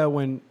around. Yeah,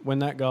 when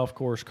that golf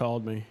course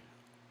called me,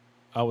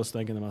 I was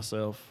thinking to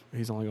myself,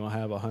 he's only going to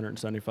have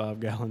 175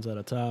 gallons at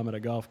a time at a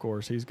golf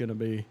course. He's going to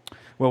be.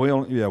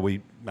 Well,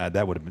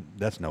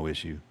 that's no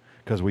issue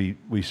because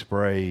we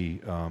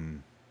spray.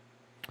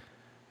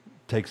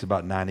 Takes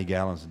about 90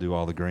 gallons to do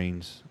all the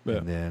greens,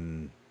 and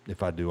then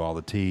if I do all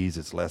the tees,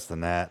 it's less than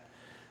that,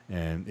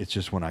 and it's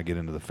just when I get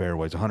into the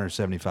fairways.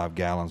 175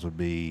 gallons would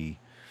be,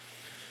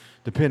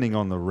 depending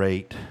on the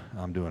rate.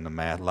 I'm doing the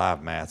math.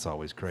 Live math's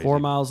always crazy. 4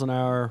 miles an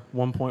hour,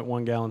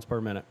 1.1 gallons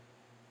per minute.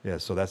 Yeah,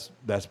 so that's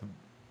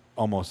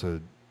almost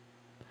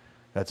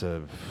that's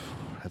an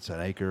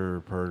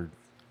acre per.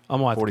 I'm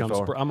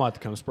gonna have to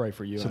come spray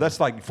for you. So that's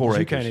like 4 acres.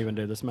 You can't even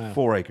do this math.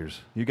 4 acres.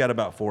 You got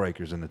about 4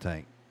 acres in the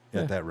tank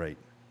at that rate.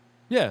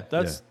 Yeah,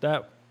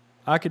 that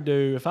I could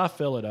do if I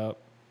fill it up.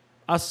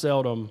 I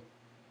seldom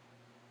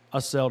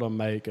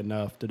make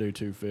enough to do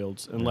 2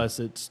 fields unless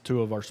it's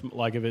 2 of our,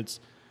 like if it's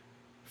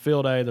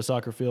field A, the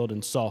soccer field,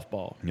 and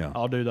softball. Yeah.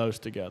 I'll do those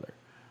together.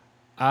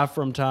 I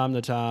from time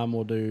to time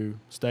will do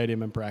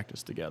stadium and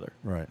practice together.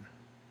 Right.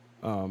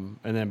 And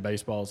then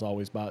baseball is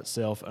always by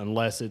itself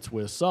unless it's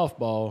with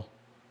softball,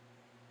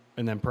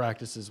 and then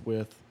practices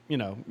with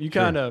you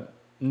kind of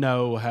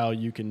know how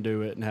you can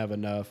do it and have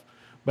enough.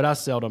 But I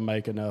seldom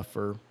make enough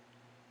for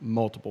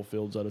multiple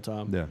fields at a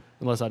time. Yeah.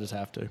 Unless I just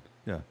have to.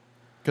 Yeah.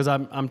 Because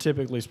I'm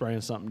typically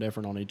spraying something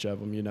different on each of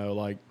them.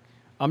 Like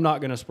I'm not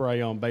going to spray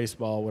on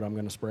baseball what I'm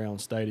going to spray on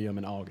stadium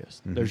in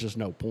August. Mm-hmm. There's just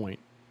no point.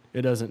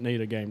 It doesn't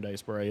need a game day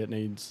spray. It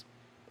needs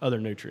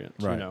other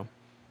nutrients. Right.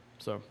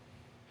 So.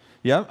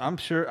 Yeah, I'm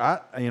sure.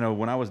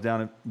 When I was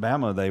down at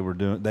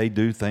Bama, they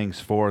do things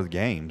for the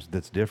games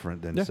that's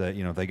different than say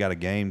if they got a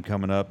game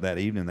coming up that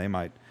evening, they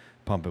might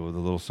pump it with a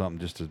little something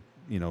just to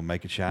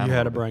make it shine. You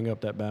had to bring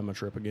up that Bama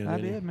trip again. I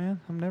did, man.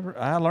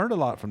 I learned a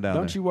lot from down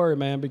there. Don't you worry,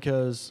 man,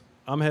 because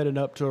I'm heading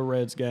up to a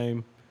Reds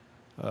game,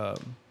 the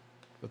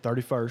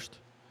 31st,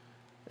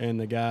 and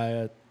the guy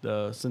at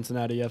the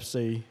Cincinnati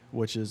FC,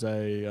 which is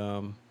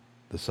the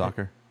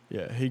soccer.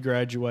 Yeah, he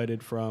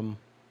graduated from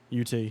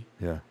UT.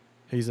 Yeah.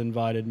 He's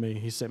invited me.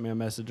 He sent me a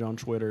message on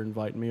Twitter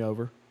inviting me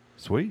over.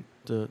 Sweet.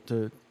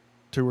 To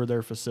tour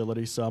their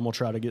facility. So I'm gonna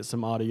try to get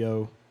some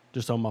audio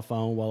just on my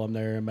phone while I'm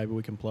there, and maybe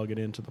we can plug it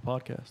into the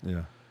podcast.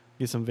 Yeah.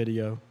 Get some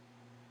video,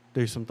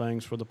 do some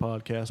things for the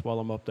podcast while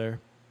I'm up there.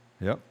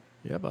 Yep.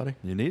 Yeah, buddy.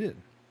 You need it.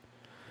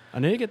 I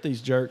need to get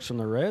these jerks from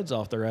the Reds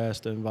off their ass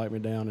to invite me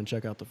down and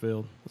check out the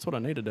field. That's what I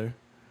need to do.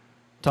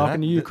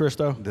 Talking to you,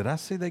 Christo. Did I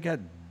see they got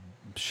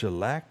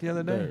shellacked the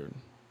other day? Dude,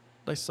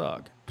 they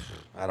suck.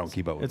 I don't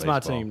keep up with baseball.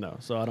 It's baseball. my team, though,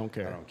 so I don't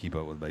care. I don't keep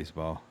up with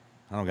baseball.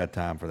 I don't got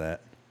time for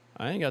that.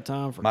 I ain't got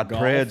time for my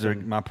golf.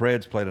 My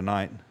Preds play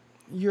tonight.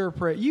 You're a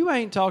Pred. You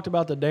ain't talked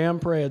about the damn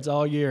Preds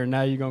all year, and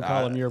now you're going to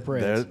call them your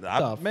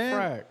Preds.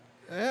 Man,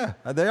 yeah,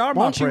 they are my Preds.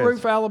 Why don't you root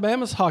for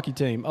Alabama's hockey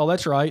team? Oh,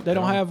 that's right. They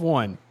don't have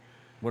one.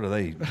 What are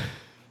they?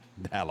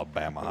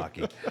 Alabama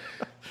hockey.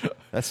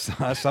 That's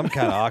some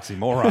kind of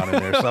oxymoron in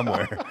there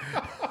somewhere.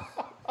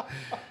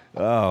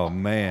 Oh,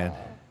 man.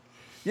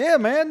 Yeah,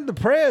 man, the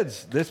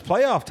Preds. This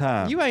playoff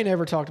time. You ain't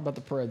ever talked about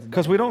the Preds.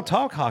 Because we don't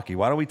talk hockey.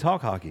 Why do we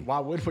talk hockey? Why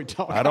would we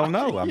talk I don't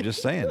know. I'm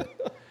just saying.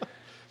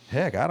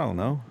 Heck, I don't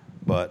know.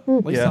 But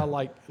at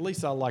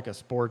least I like a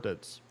sport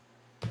that's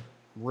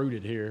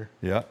rooted here.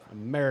 Yeah.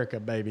 America,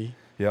 baby.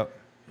 Yep.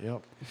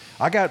 Yep.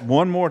 I got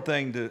one more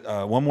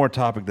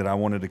topic that I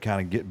wanted to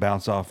kind of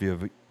bounce off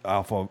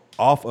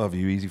of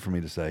you. Easy for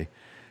me to say,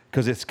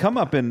 because you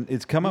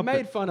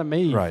made fun of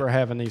me for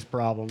having these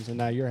problems, and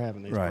now you're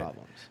having these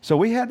problems. So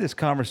we had this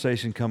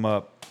conversation come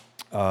up,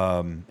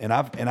 and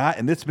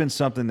it's been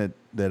something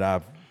that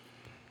I've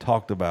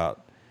talked about.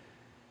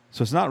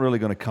 So it's not really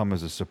going to come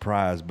as a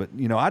surprise, but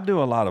I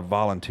do a lot of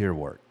volunteer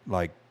work,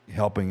 like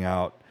helping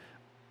out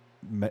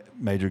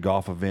major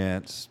golf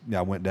events.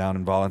 I went down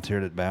and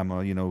volunteered at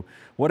Bama,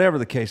 whatever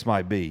the case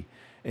might be.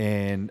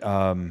 And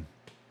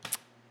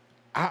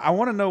I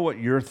want to know what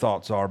your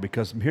thoughts are,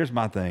 because here's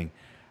my thing.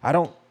 I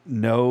don't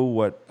know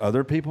what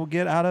other people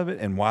get out of it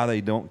and why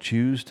they don't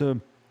choose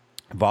to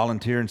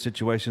volunteer in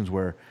situations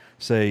where,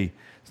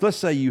 let's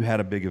say you had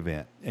a big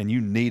event and you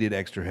needed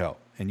extra help,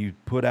 and you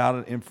put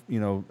out,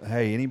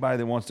 hey, anybody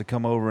that wants to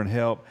come over and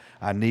help,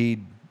 I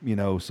need,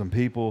 some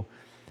people.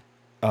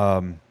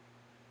 And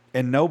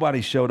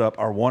nobody showed up,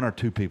 or 1 or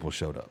 2 people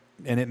showed up.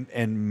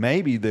 And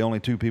maybe the only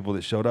 2 people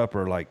that showed up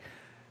are like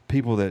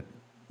people that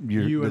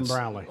you and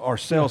Brownlee are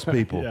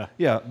salespeople.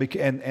 Yeah.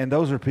 And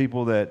those are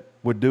people that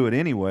would do it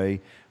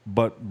anyway.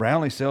 But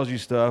Brownlee sells you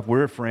stuff.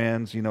 We're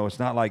friends. It's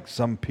not like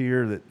some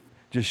peer that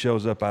just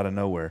shows up out of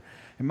nowhere.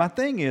 And my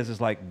thing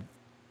is like,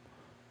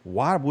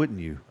 why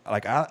wouldn't you?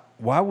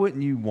 Why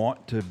wouldn't you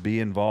want to be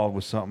involved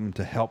with something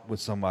to help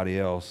with somebody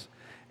else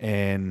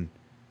and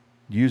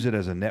use it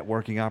as a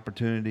networking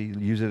opportunity,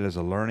 use it as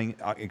a learning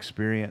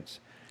experience?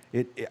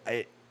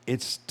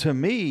 It's to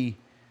me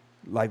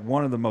like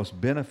one of the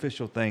most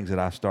beneficial things that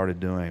I've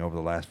started doing over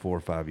the last 4 or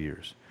 5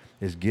 years.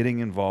 is getting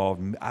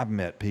involved. I've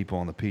met people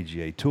on the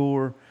PGA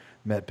Tour,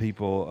 met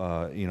people,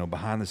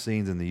 behind the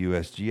scenes in the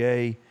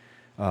USGA.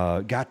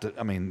 Got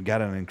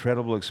an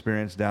incredible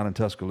experience down in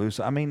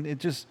Tuscaloosa. I mean,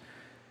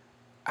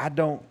 I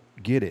don't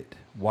get it.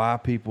 Why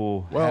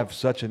people have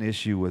such an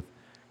issue with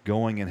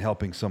going and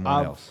helping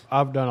someone else.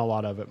 I've done a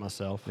lot of it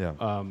myself.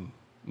 Yeah.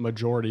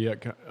 Majority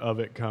of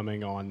it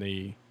coming on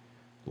the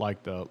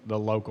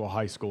local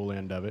high school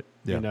end of it,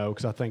 Yeah.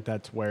 because I think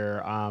that's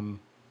where I'm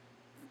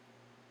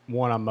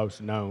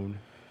most known,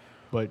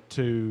 but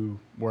two,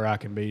 where I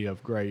can be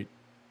of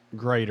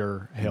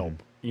greater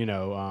help.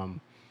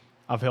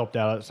 I've helped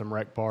out at some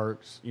rec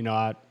parks.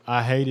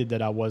 I hated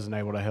that I wasn't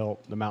able to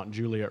help the Mount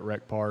Juliet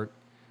Rec Park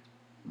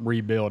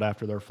rebuild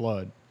after their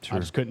flood. Sure. I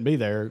just couldn't be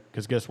there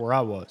because guess where I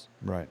was?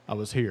 Right. I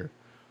was here.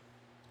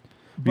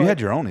 You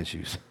had your own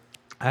issues.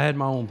 I had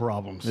my own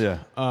problems. Yeah.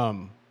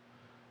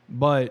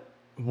 But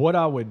what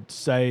I would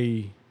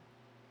say,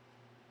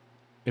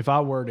 if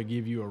I were to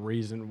give you a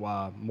reason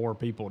why more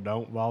people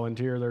don't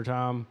volunteer their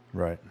time,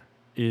 Right.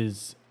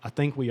 is I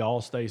think we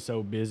all stay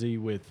so busy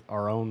with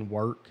our own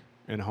work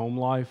and home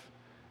life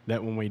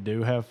that when we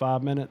do have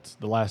 5 minutes,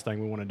 the last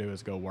thing we want to do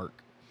is go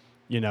work.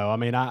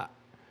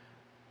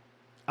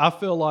 I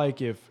feel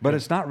like But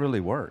it's not really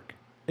work.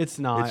 It's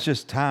not. It's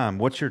just time.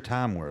 What's your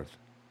time worth?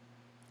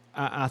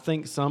 I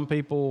think some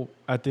people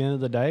at the end of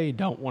the day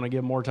don't want to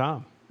give more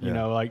time.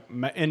 Yeah.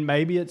 And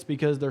maybe it's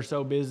because they're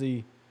so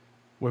busy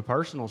with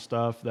personal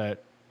stuff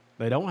that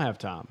they don't have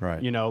time.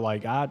 Right.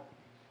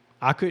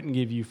 I couldn't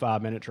give you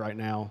 5 minutes right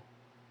now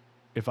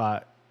if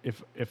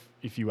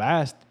you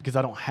asked, because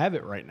I don't have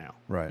it right now.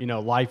 Right.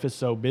 Life is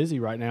so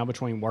busy right now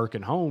between work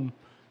and home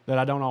that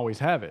I don't always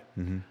have it.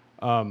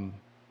 Mm-hmm.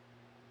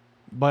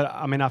 But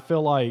I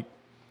feel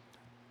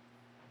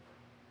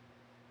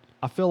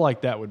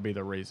like that would be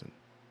the reason.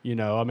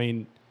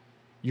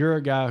 You're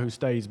a guy who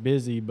stays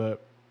busy,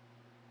 but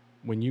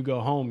when you go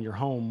home, you're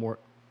home more,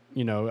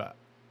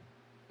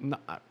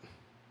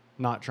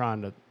 not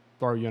trying to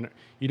throw you in it.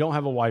 You don't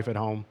have a wife at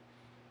home.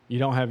 You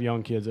don't have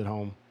young kids at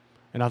home.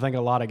 And I think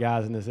a lot of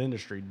guys in this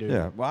industry do.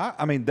 Yeah. Well,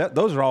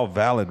 those are all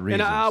valid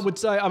reasons. And I would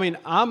say,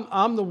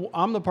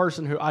 I'm the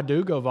person who I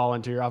do go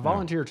volunteer. I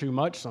volunteer too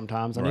much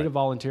sometimes. I need to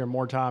volunteer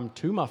more time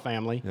to my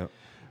family. Yep.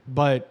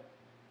 But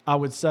I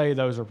would say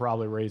those are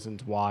probably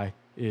reasons why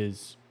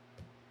is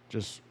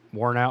just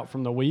worn out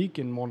from the week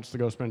and wants to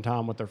go spend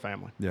time with their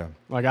family. Yeah.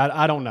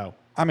 I don't know.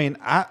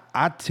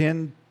 I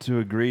tend to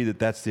agree that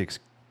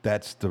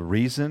that's the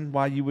reason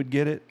why you would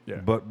get it. Yeah.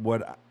 But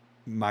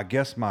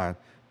my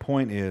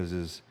point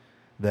is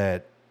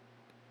that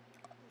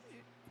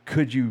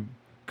could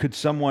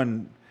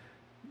someone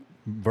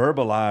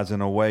verbalize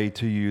in a way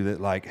to you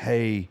that like,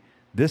 hey,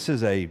 this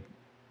is a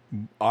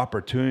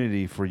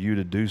opportunity for you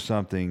to do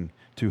something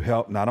to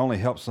help, not only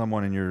help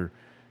someone in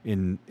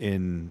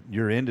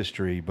your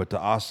industry, but to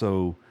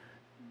also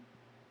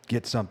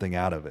get something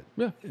out of it.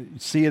 Yeah.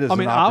 See it as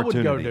an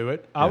opportunity. I would go do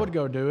it. I would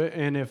go do it.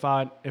 And if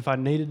I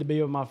needed to be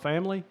with my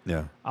family,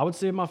 I would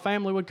see if my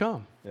family would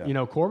come.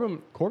 Yeah.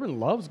 Corbin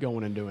loves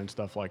going and doing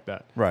stuff like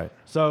that. Right.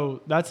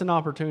 So that's an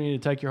opportunity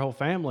to take your whole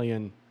family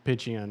and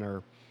pitch in,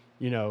 or,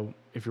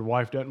 if your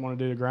wife doesn't want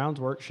to do the grounds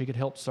work, she could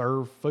help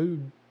serve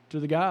food to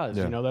the guys,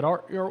 Yeah.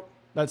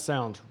 that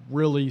sounds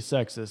really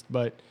sexist,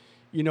 but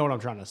you know what I'm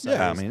trying to say.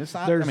 Yeah. It's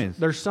not,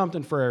 there's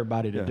something for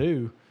everybody to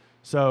do.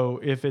 So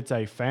if it's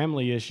a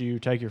family issue,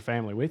 take your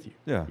family with you.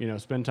 Yeah.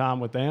 Spend time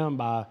with them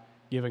by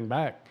giving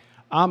back.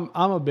 I'm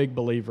a big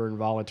believer in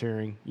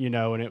volunteering,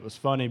 and it was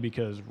funny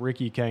because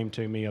Ricky came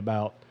to me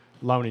about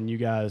loaning you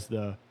guys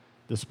the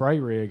spray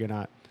rig,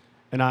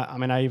 and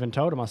I even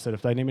told him, I said,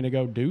 if they need me to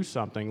go do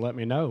something, let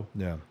me know.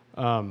 Yeah.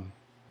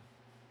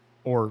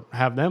 Or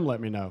have them let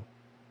me know.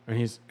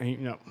 And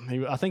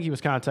I think he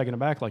was kind of taken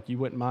aback, like, you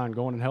wouldn't mind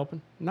going and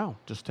helping? No,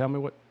 just tell me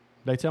what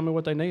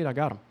they need. I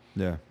got them.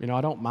 Yeah. I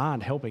don't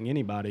mind helping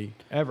anybody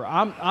ever.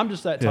 I'm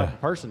just that type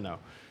of person, though.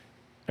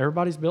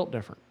 Everybody's built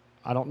different.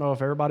 I don't know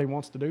if everybody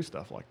wants to do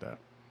stuff like that.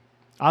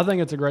 I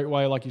think it's a great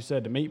way, like you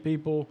said, to meet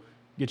people,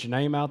 get your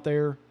name out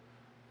there,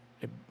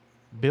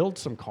 build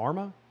some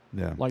karma.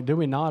 Yeah. Like, do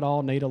we not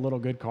all need a little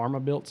good karma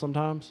built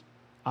sometimes?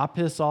 I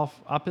piss off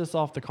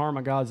the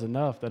karma gods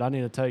enough that I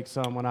need to take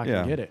some when I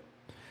can get it.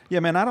 Yeah,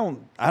 man, I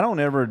don't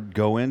ever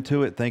go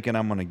into it thinking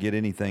I'm going to get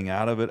anything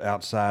out of it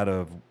outside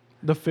of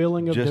the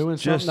feeling of doing something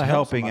just to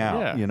help helping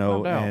out, yeah,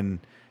 no doubt. And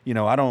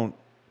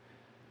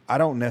I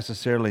don't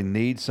necessarily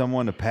need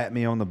someone to pat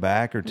me on the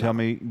back or tell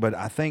me, but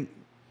I think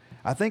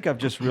I've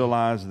just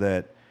realized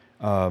that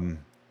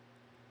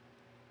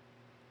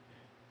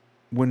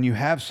when you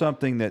have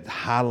something that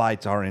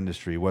highlights our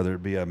industry, whether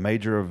it be a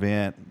major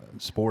event,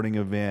 sporting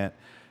event,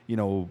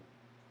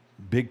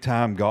 big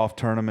time golf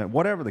tournament,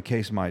 whatever the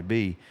case might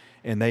be,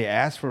 and they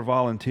ask for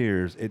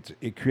volunteers,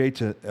 it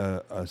creates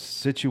a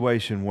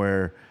situation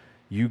where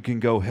you can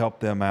go help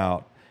them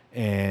out,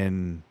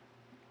 and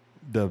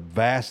the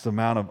vast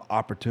amount of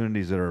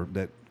opportunities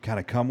that kind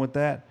of come with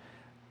that,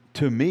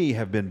 to me,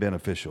 have been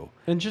beneficial.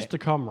 And just the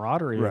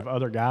camaraderie of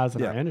other guys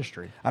in our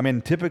industry.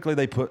 Typically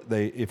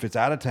if it's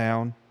out of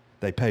town,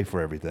 they pay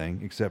for everything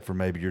except for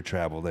maybe your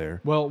travel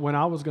there. Well, when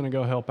I was going to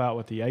go help out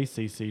with the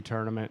ACC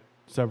tournament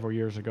several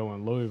years ago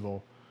in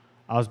Louisville,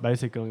 I was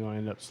basically going to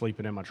end up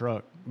sleeping in my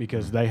truck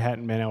because they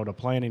hadn't been able to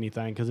plan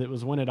anything because it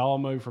was when it all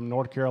moved from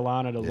North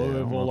Carolina to Yeah, I don't know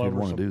Louisville if you'd over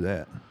want some. to do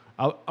that.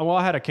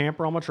 I had a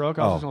camper on my truck.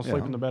 I was Oh, just going to yeah.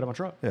 sleep in the bed of my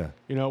truck. Yeah.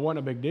 You know, it wasn't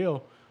a big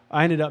deal.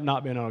 I ended up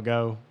not being able to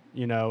go,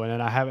 you know, and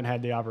then I haven't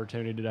had the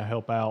opportunity to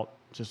help out.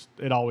 Just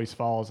it always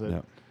falls at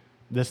Yep.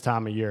 this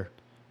time of year.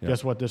 Yep.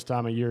 Guess what this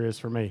time of year is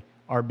for me?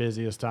 Our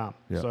busiest time.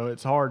 Yep. So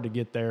it's hard to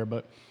get there,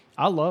 but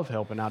I love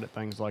helping out at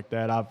things like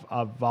that.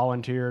 I've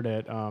volunteered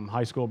at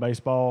high school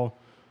baseball,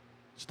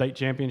 state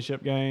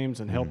championship games,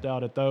 and helped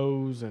out at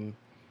those, and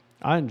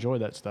I enjoy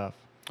that stuff.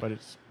 But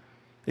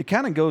It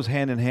kind of goes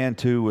hand in hand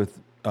too with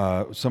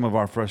some of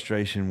our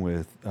frustration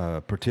with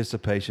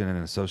participation in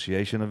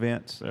association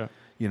events. yeah,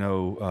 You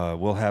know,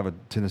 we'll have a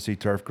Tennessee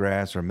Turf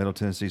Grass or Middle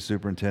Tennessee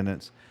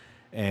Superintendents,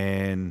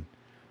 and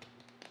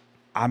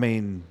I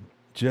mean,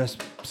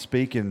 just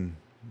speaking,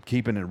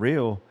 keeping it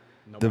real,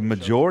 Nobody the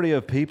majority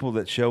of people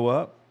that show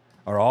up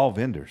are all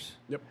vendors.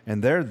 Yep.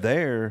 And they're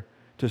there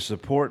to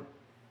support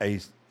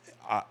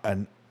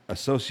an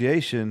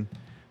association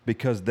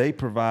because they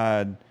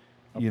provide,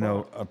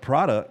 a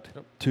product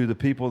to the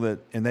people that,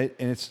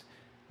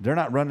 they're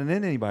not running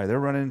into anybody. They're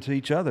running into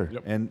each other.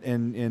 Yep.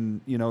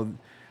 And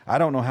I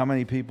don't know how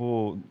many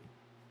people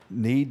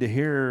need to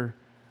hear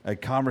a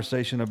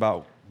conversation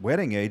about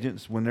wedding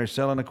agents when they're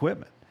selling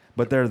equipment,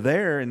 but they're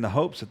there in the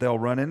hopes that they'll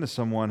run into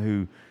someone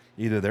who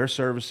either they're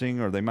servicing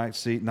or they might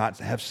not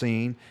have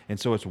seen. And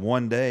so it's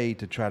one day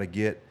to try to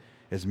get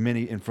as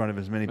many in front of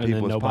as many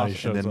people as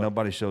possible, and then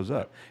nobody shows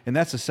up. And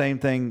that's the same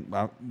thing.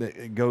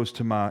 It goes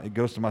to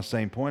my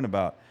same point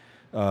about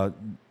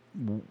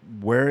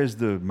where is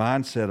the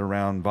mindset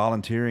around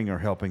volunteering or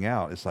helping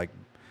out? It's like,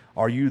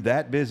 are you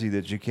that busy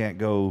that you can't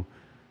go,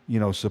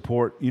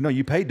 support?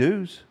 You pay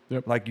dues.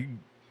 Yep. Like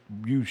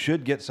you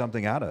should get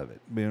something out of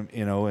it,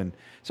 And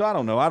so I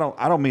don't know. I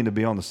don't mean to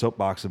be on the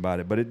soapbox about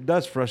it, but it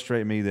does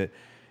frustrate me that.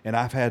 And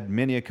I've had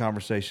many a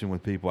conversation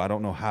with people. I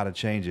don't know how to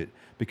change it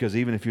because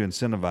even if you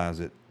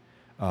incentivize it,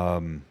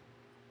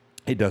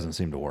 it doesn't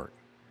seem to work.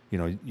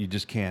 You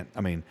just can't.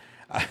 I mean,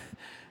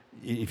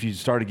 if you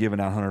started giving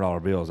out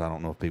 $100 bills, I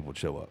don't know if people would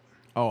show up.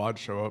 Oh, I'd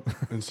show up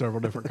in several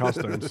different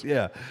costumes.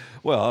 Yeah.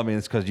 Well, I mean,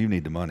 it's because you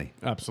need the money.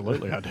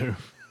 Absolutely, I do.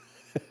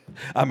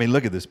 I mean,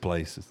 look at this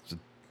place. It's a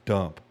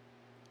dump.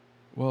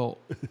 Well,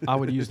 I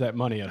would use that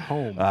money at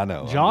home. I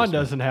know. John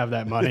doesn't have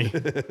that money.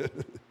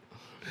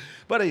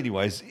 But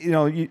anyways,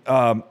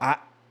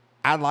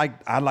 I'd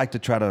like to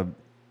try to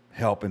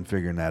help in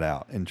figuring that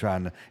out and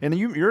trying to. And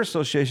your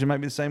association might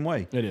be the same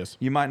way. It is.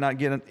 You might not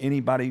get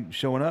anybody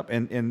showing up,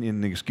 and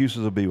the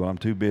excuses will be, well, I'm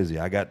too busy.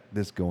 I got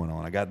this going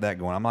on. I got that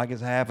going. I'm like,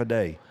 it's half a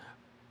day.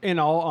 In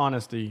all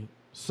honesty,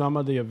 some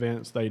of the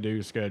events they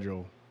do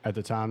schedule at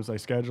the times they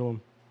schedule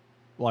them,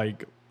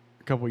 like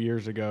a couple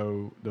years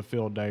ago, the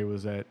field day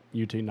was at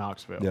UT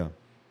Knoxville. Yeah.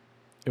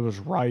 It was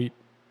right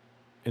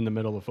in the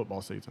middle of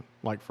football season,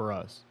 like for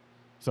us.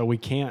 So we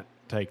can't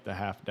take the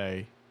half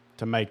day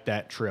to make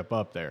that trip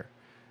up there.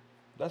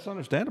 That's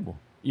understandable.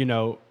 In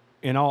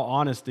all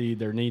honesty,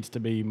 there needs to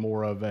be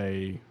more of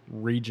a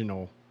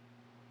regional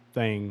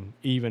thing,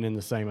 even in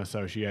the same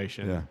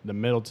association. Yeah. The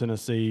Middle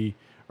Tennessee,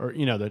 or,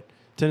 the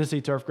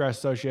Tennessee Turfgrass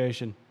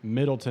Association,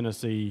 Middle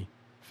Tennessee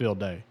Field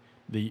Day,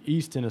 the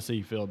East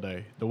Tennessee Field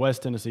Day, the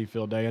West Tennessee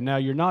Field Day. And now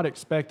you're not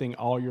expecting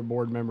all your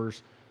board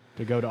members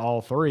to go to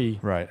all three.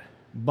 Right.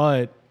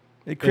 But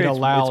it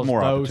allows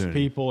those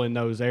people in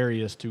those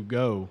areas to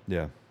go.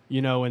 Yeah.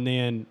 And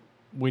then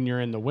when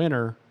you're in the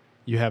winter,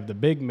 you have the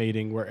big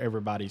meeting where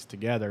everybody's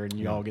together and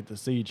you all get to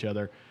see each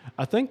other.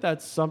 I think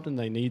that's something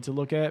they need to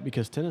look at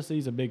because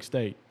Tennessee's a big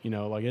state.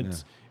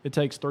 It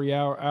takes 3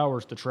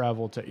 hours to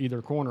travel to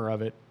either corner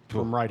of it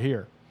from right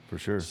here. For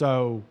sure.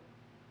 So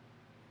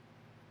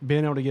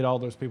being able to get all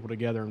those people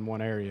together in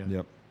one area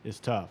is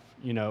tough.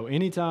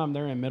 Anytime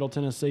they're in Middle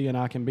Tennessee and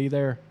I can be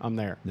there, I'm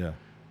there. Yeah.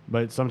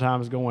 But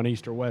sometimes going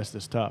east or west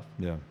is tough.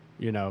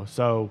 Yeah.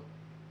 So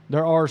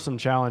there are some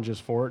challenges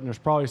for it, and there's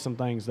probably some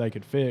things they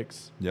could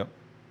fix. Yep.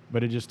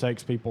 But it just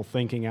takes people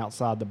thinking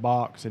outside the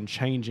box and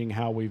changing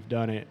how we've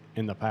done it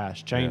in the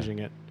past, changing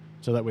it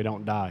so that we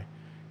don't die.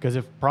 Because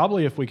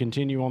if we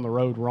continue on the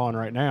road we're on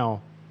right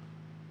now,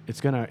 it's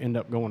going to end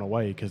up going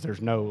away because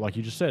there's no, like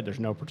you just said,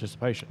 there's no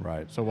participation.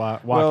 Right. So why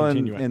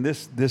continue it? And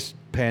this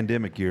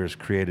pandemic year has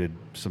created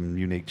some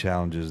unique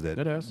challenges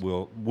that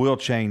will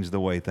change the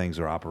way things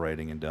are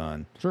operating and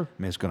done. Sure.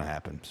 I mean, it's going to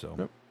happen.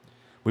 So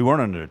we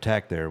weren't under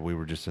attack there. We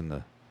were just in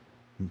the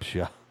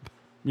shop.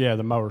 Yeah,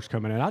 the mowers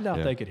coming in. I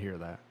doubt they could hear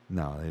that.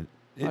 No,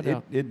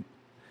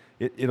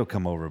 it'll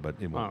come over, but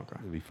it won't. Okay.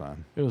 It'll be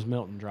fine. It was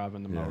Milton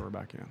driving the mower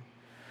back in.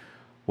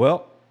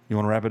 Well, you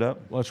want to wrap it up?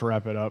 Let's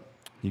wrap it up.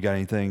 You got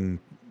anything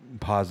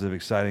positive,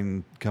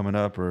 exciting coming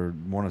up or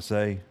want to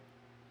say?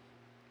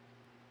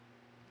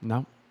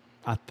 No.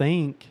 I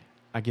think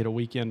I get a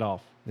weekend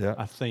off. Yeah.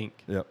 I think.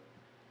 Yep.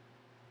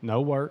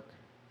 No work.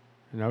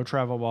 No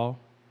travel ball.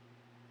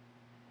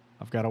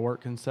 I've got to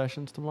work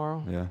concessions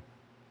tomorrow. Yeah.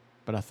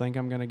 But but I think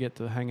I'm going to get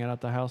to hang out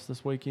at the house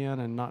this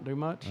weekend and not do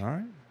much. All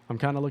right. I'm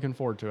kind of looking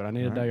forward to it. I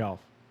need a day off.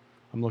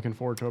 I'm looking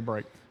forward to a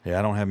break. Yeah,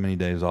 I don't have many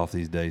days off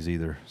these days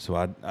either, so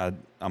I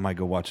might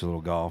go watch a little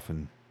golf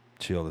and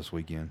chill this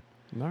weekend.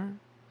 All right.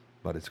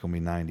 But it's gonna be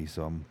 90,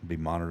 so I'm gonna be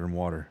monitoring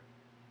water.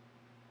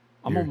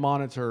 I'm going to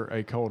monitor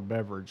a cold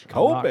beverage.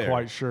 Cold I'm not beverage?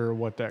 quite sure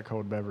what that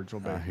cold beverage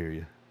will be. I hear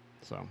you.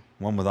 So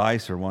One with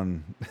ice or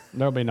one?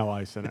 there'll be no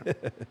ice in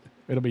it.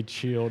 It'll be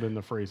chilled in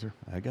the freezer.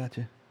 I got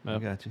you. I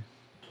Yep. got you.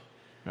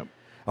 Yep.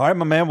 All right,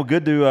 my man. Well,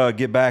 good to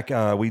get back.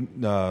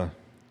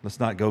 Let's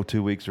not go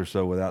 2 weeks or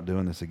so without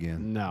doing this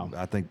again. No.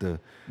 I think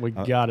We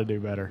got to do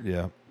better.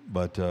 yeah.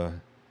 But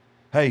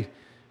hey,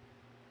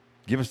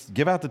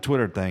 give out the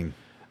Twitter thing.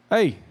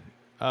 Hey,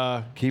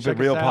 Keep check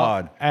It Real us out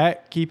Pod.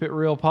 at Keep It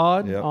Real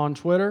Pod Yep. on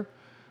Twitter.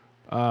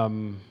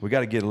 We got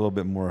to get a little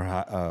bit more.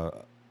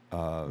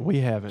 We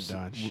haven't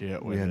done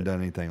shit We with haven't it.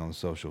 done anything on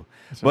social.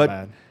 It's But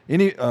bad.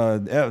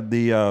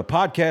 the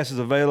podcast is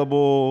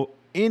available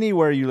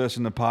anywhere you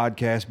listen to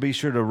podcasts. Be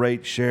sure to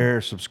rate, share,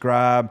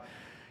 subscribe.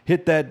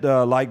 Hit that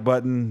like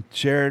button.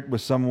 Share it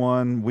with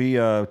someone. We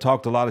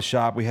talked a lot of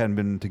shop. We hadn't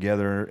been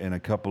together in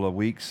a couple of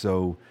weeks,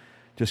 so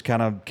just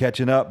kind of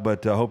catching up.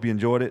 But I hope you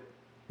enjoyed it.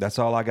 That's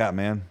all I got,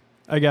 man.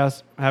 Hey,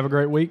 guys, have a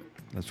great week.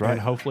 That's right.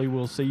 And hopefully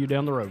we'll see you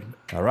down the road.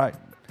 All right.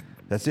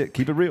 That's it.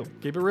 Keep it real.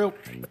 Keep it real.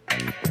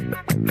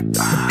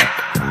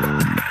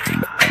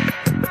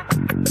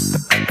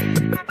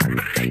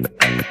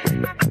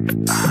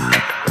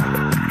 Ah.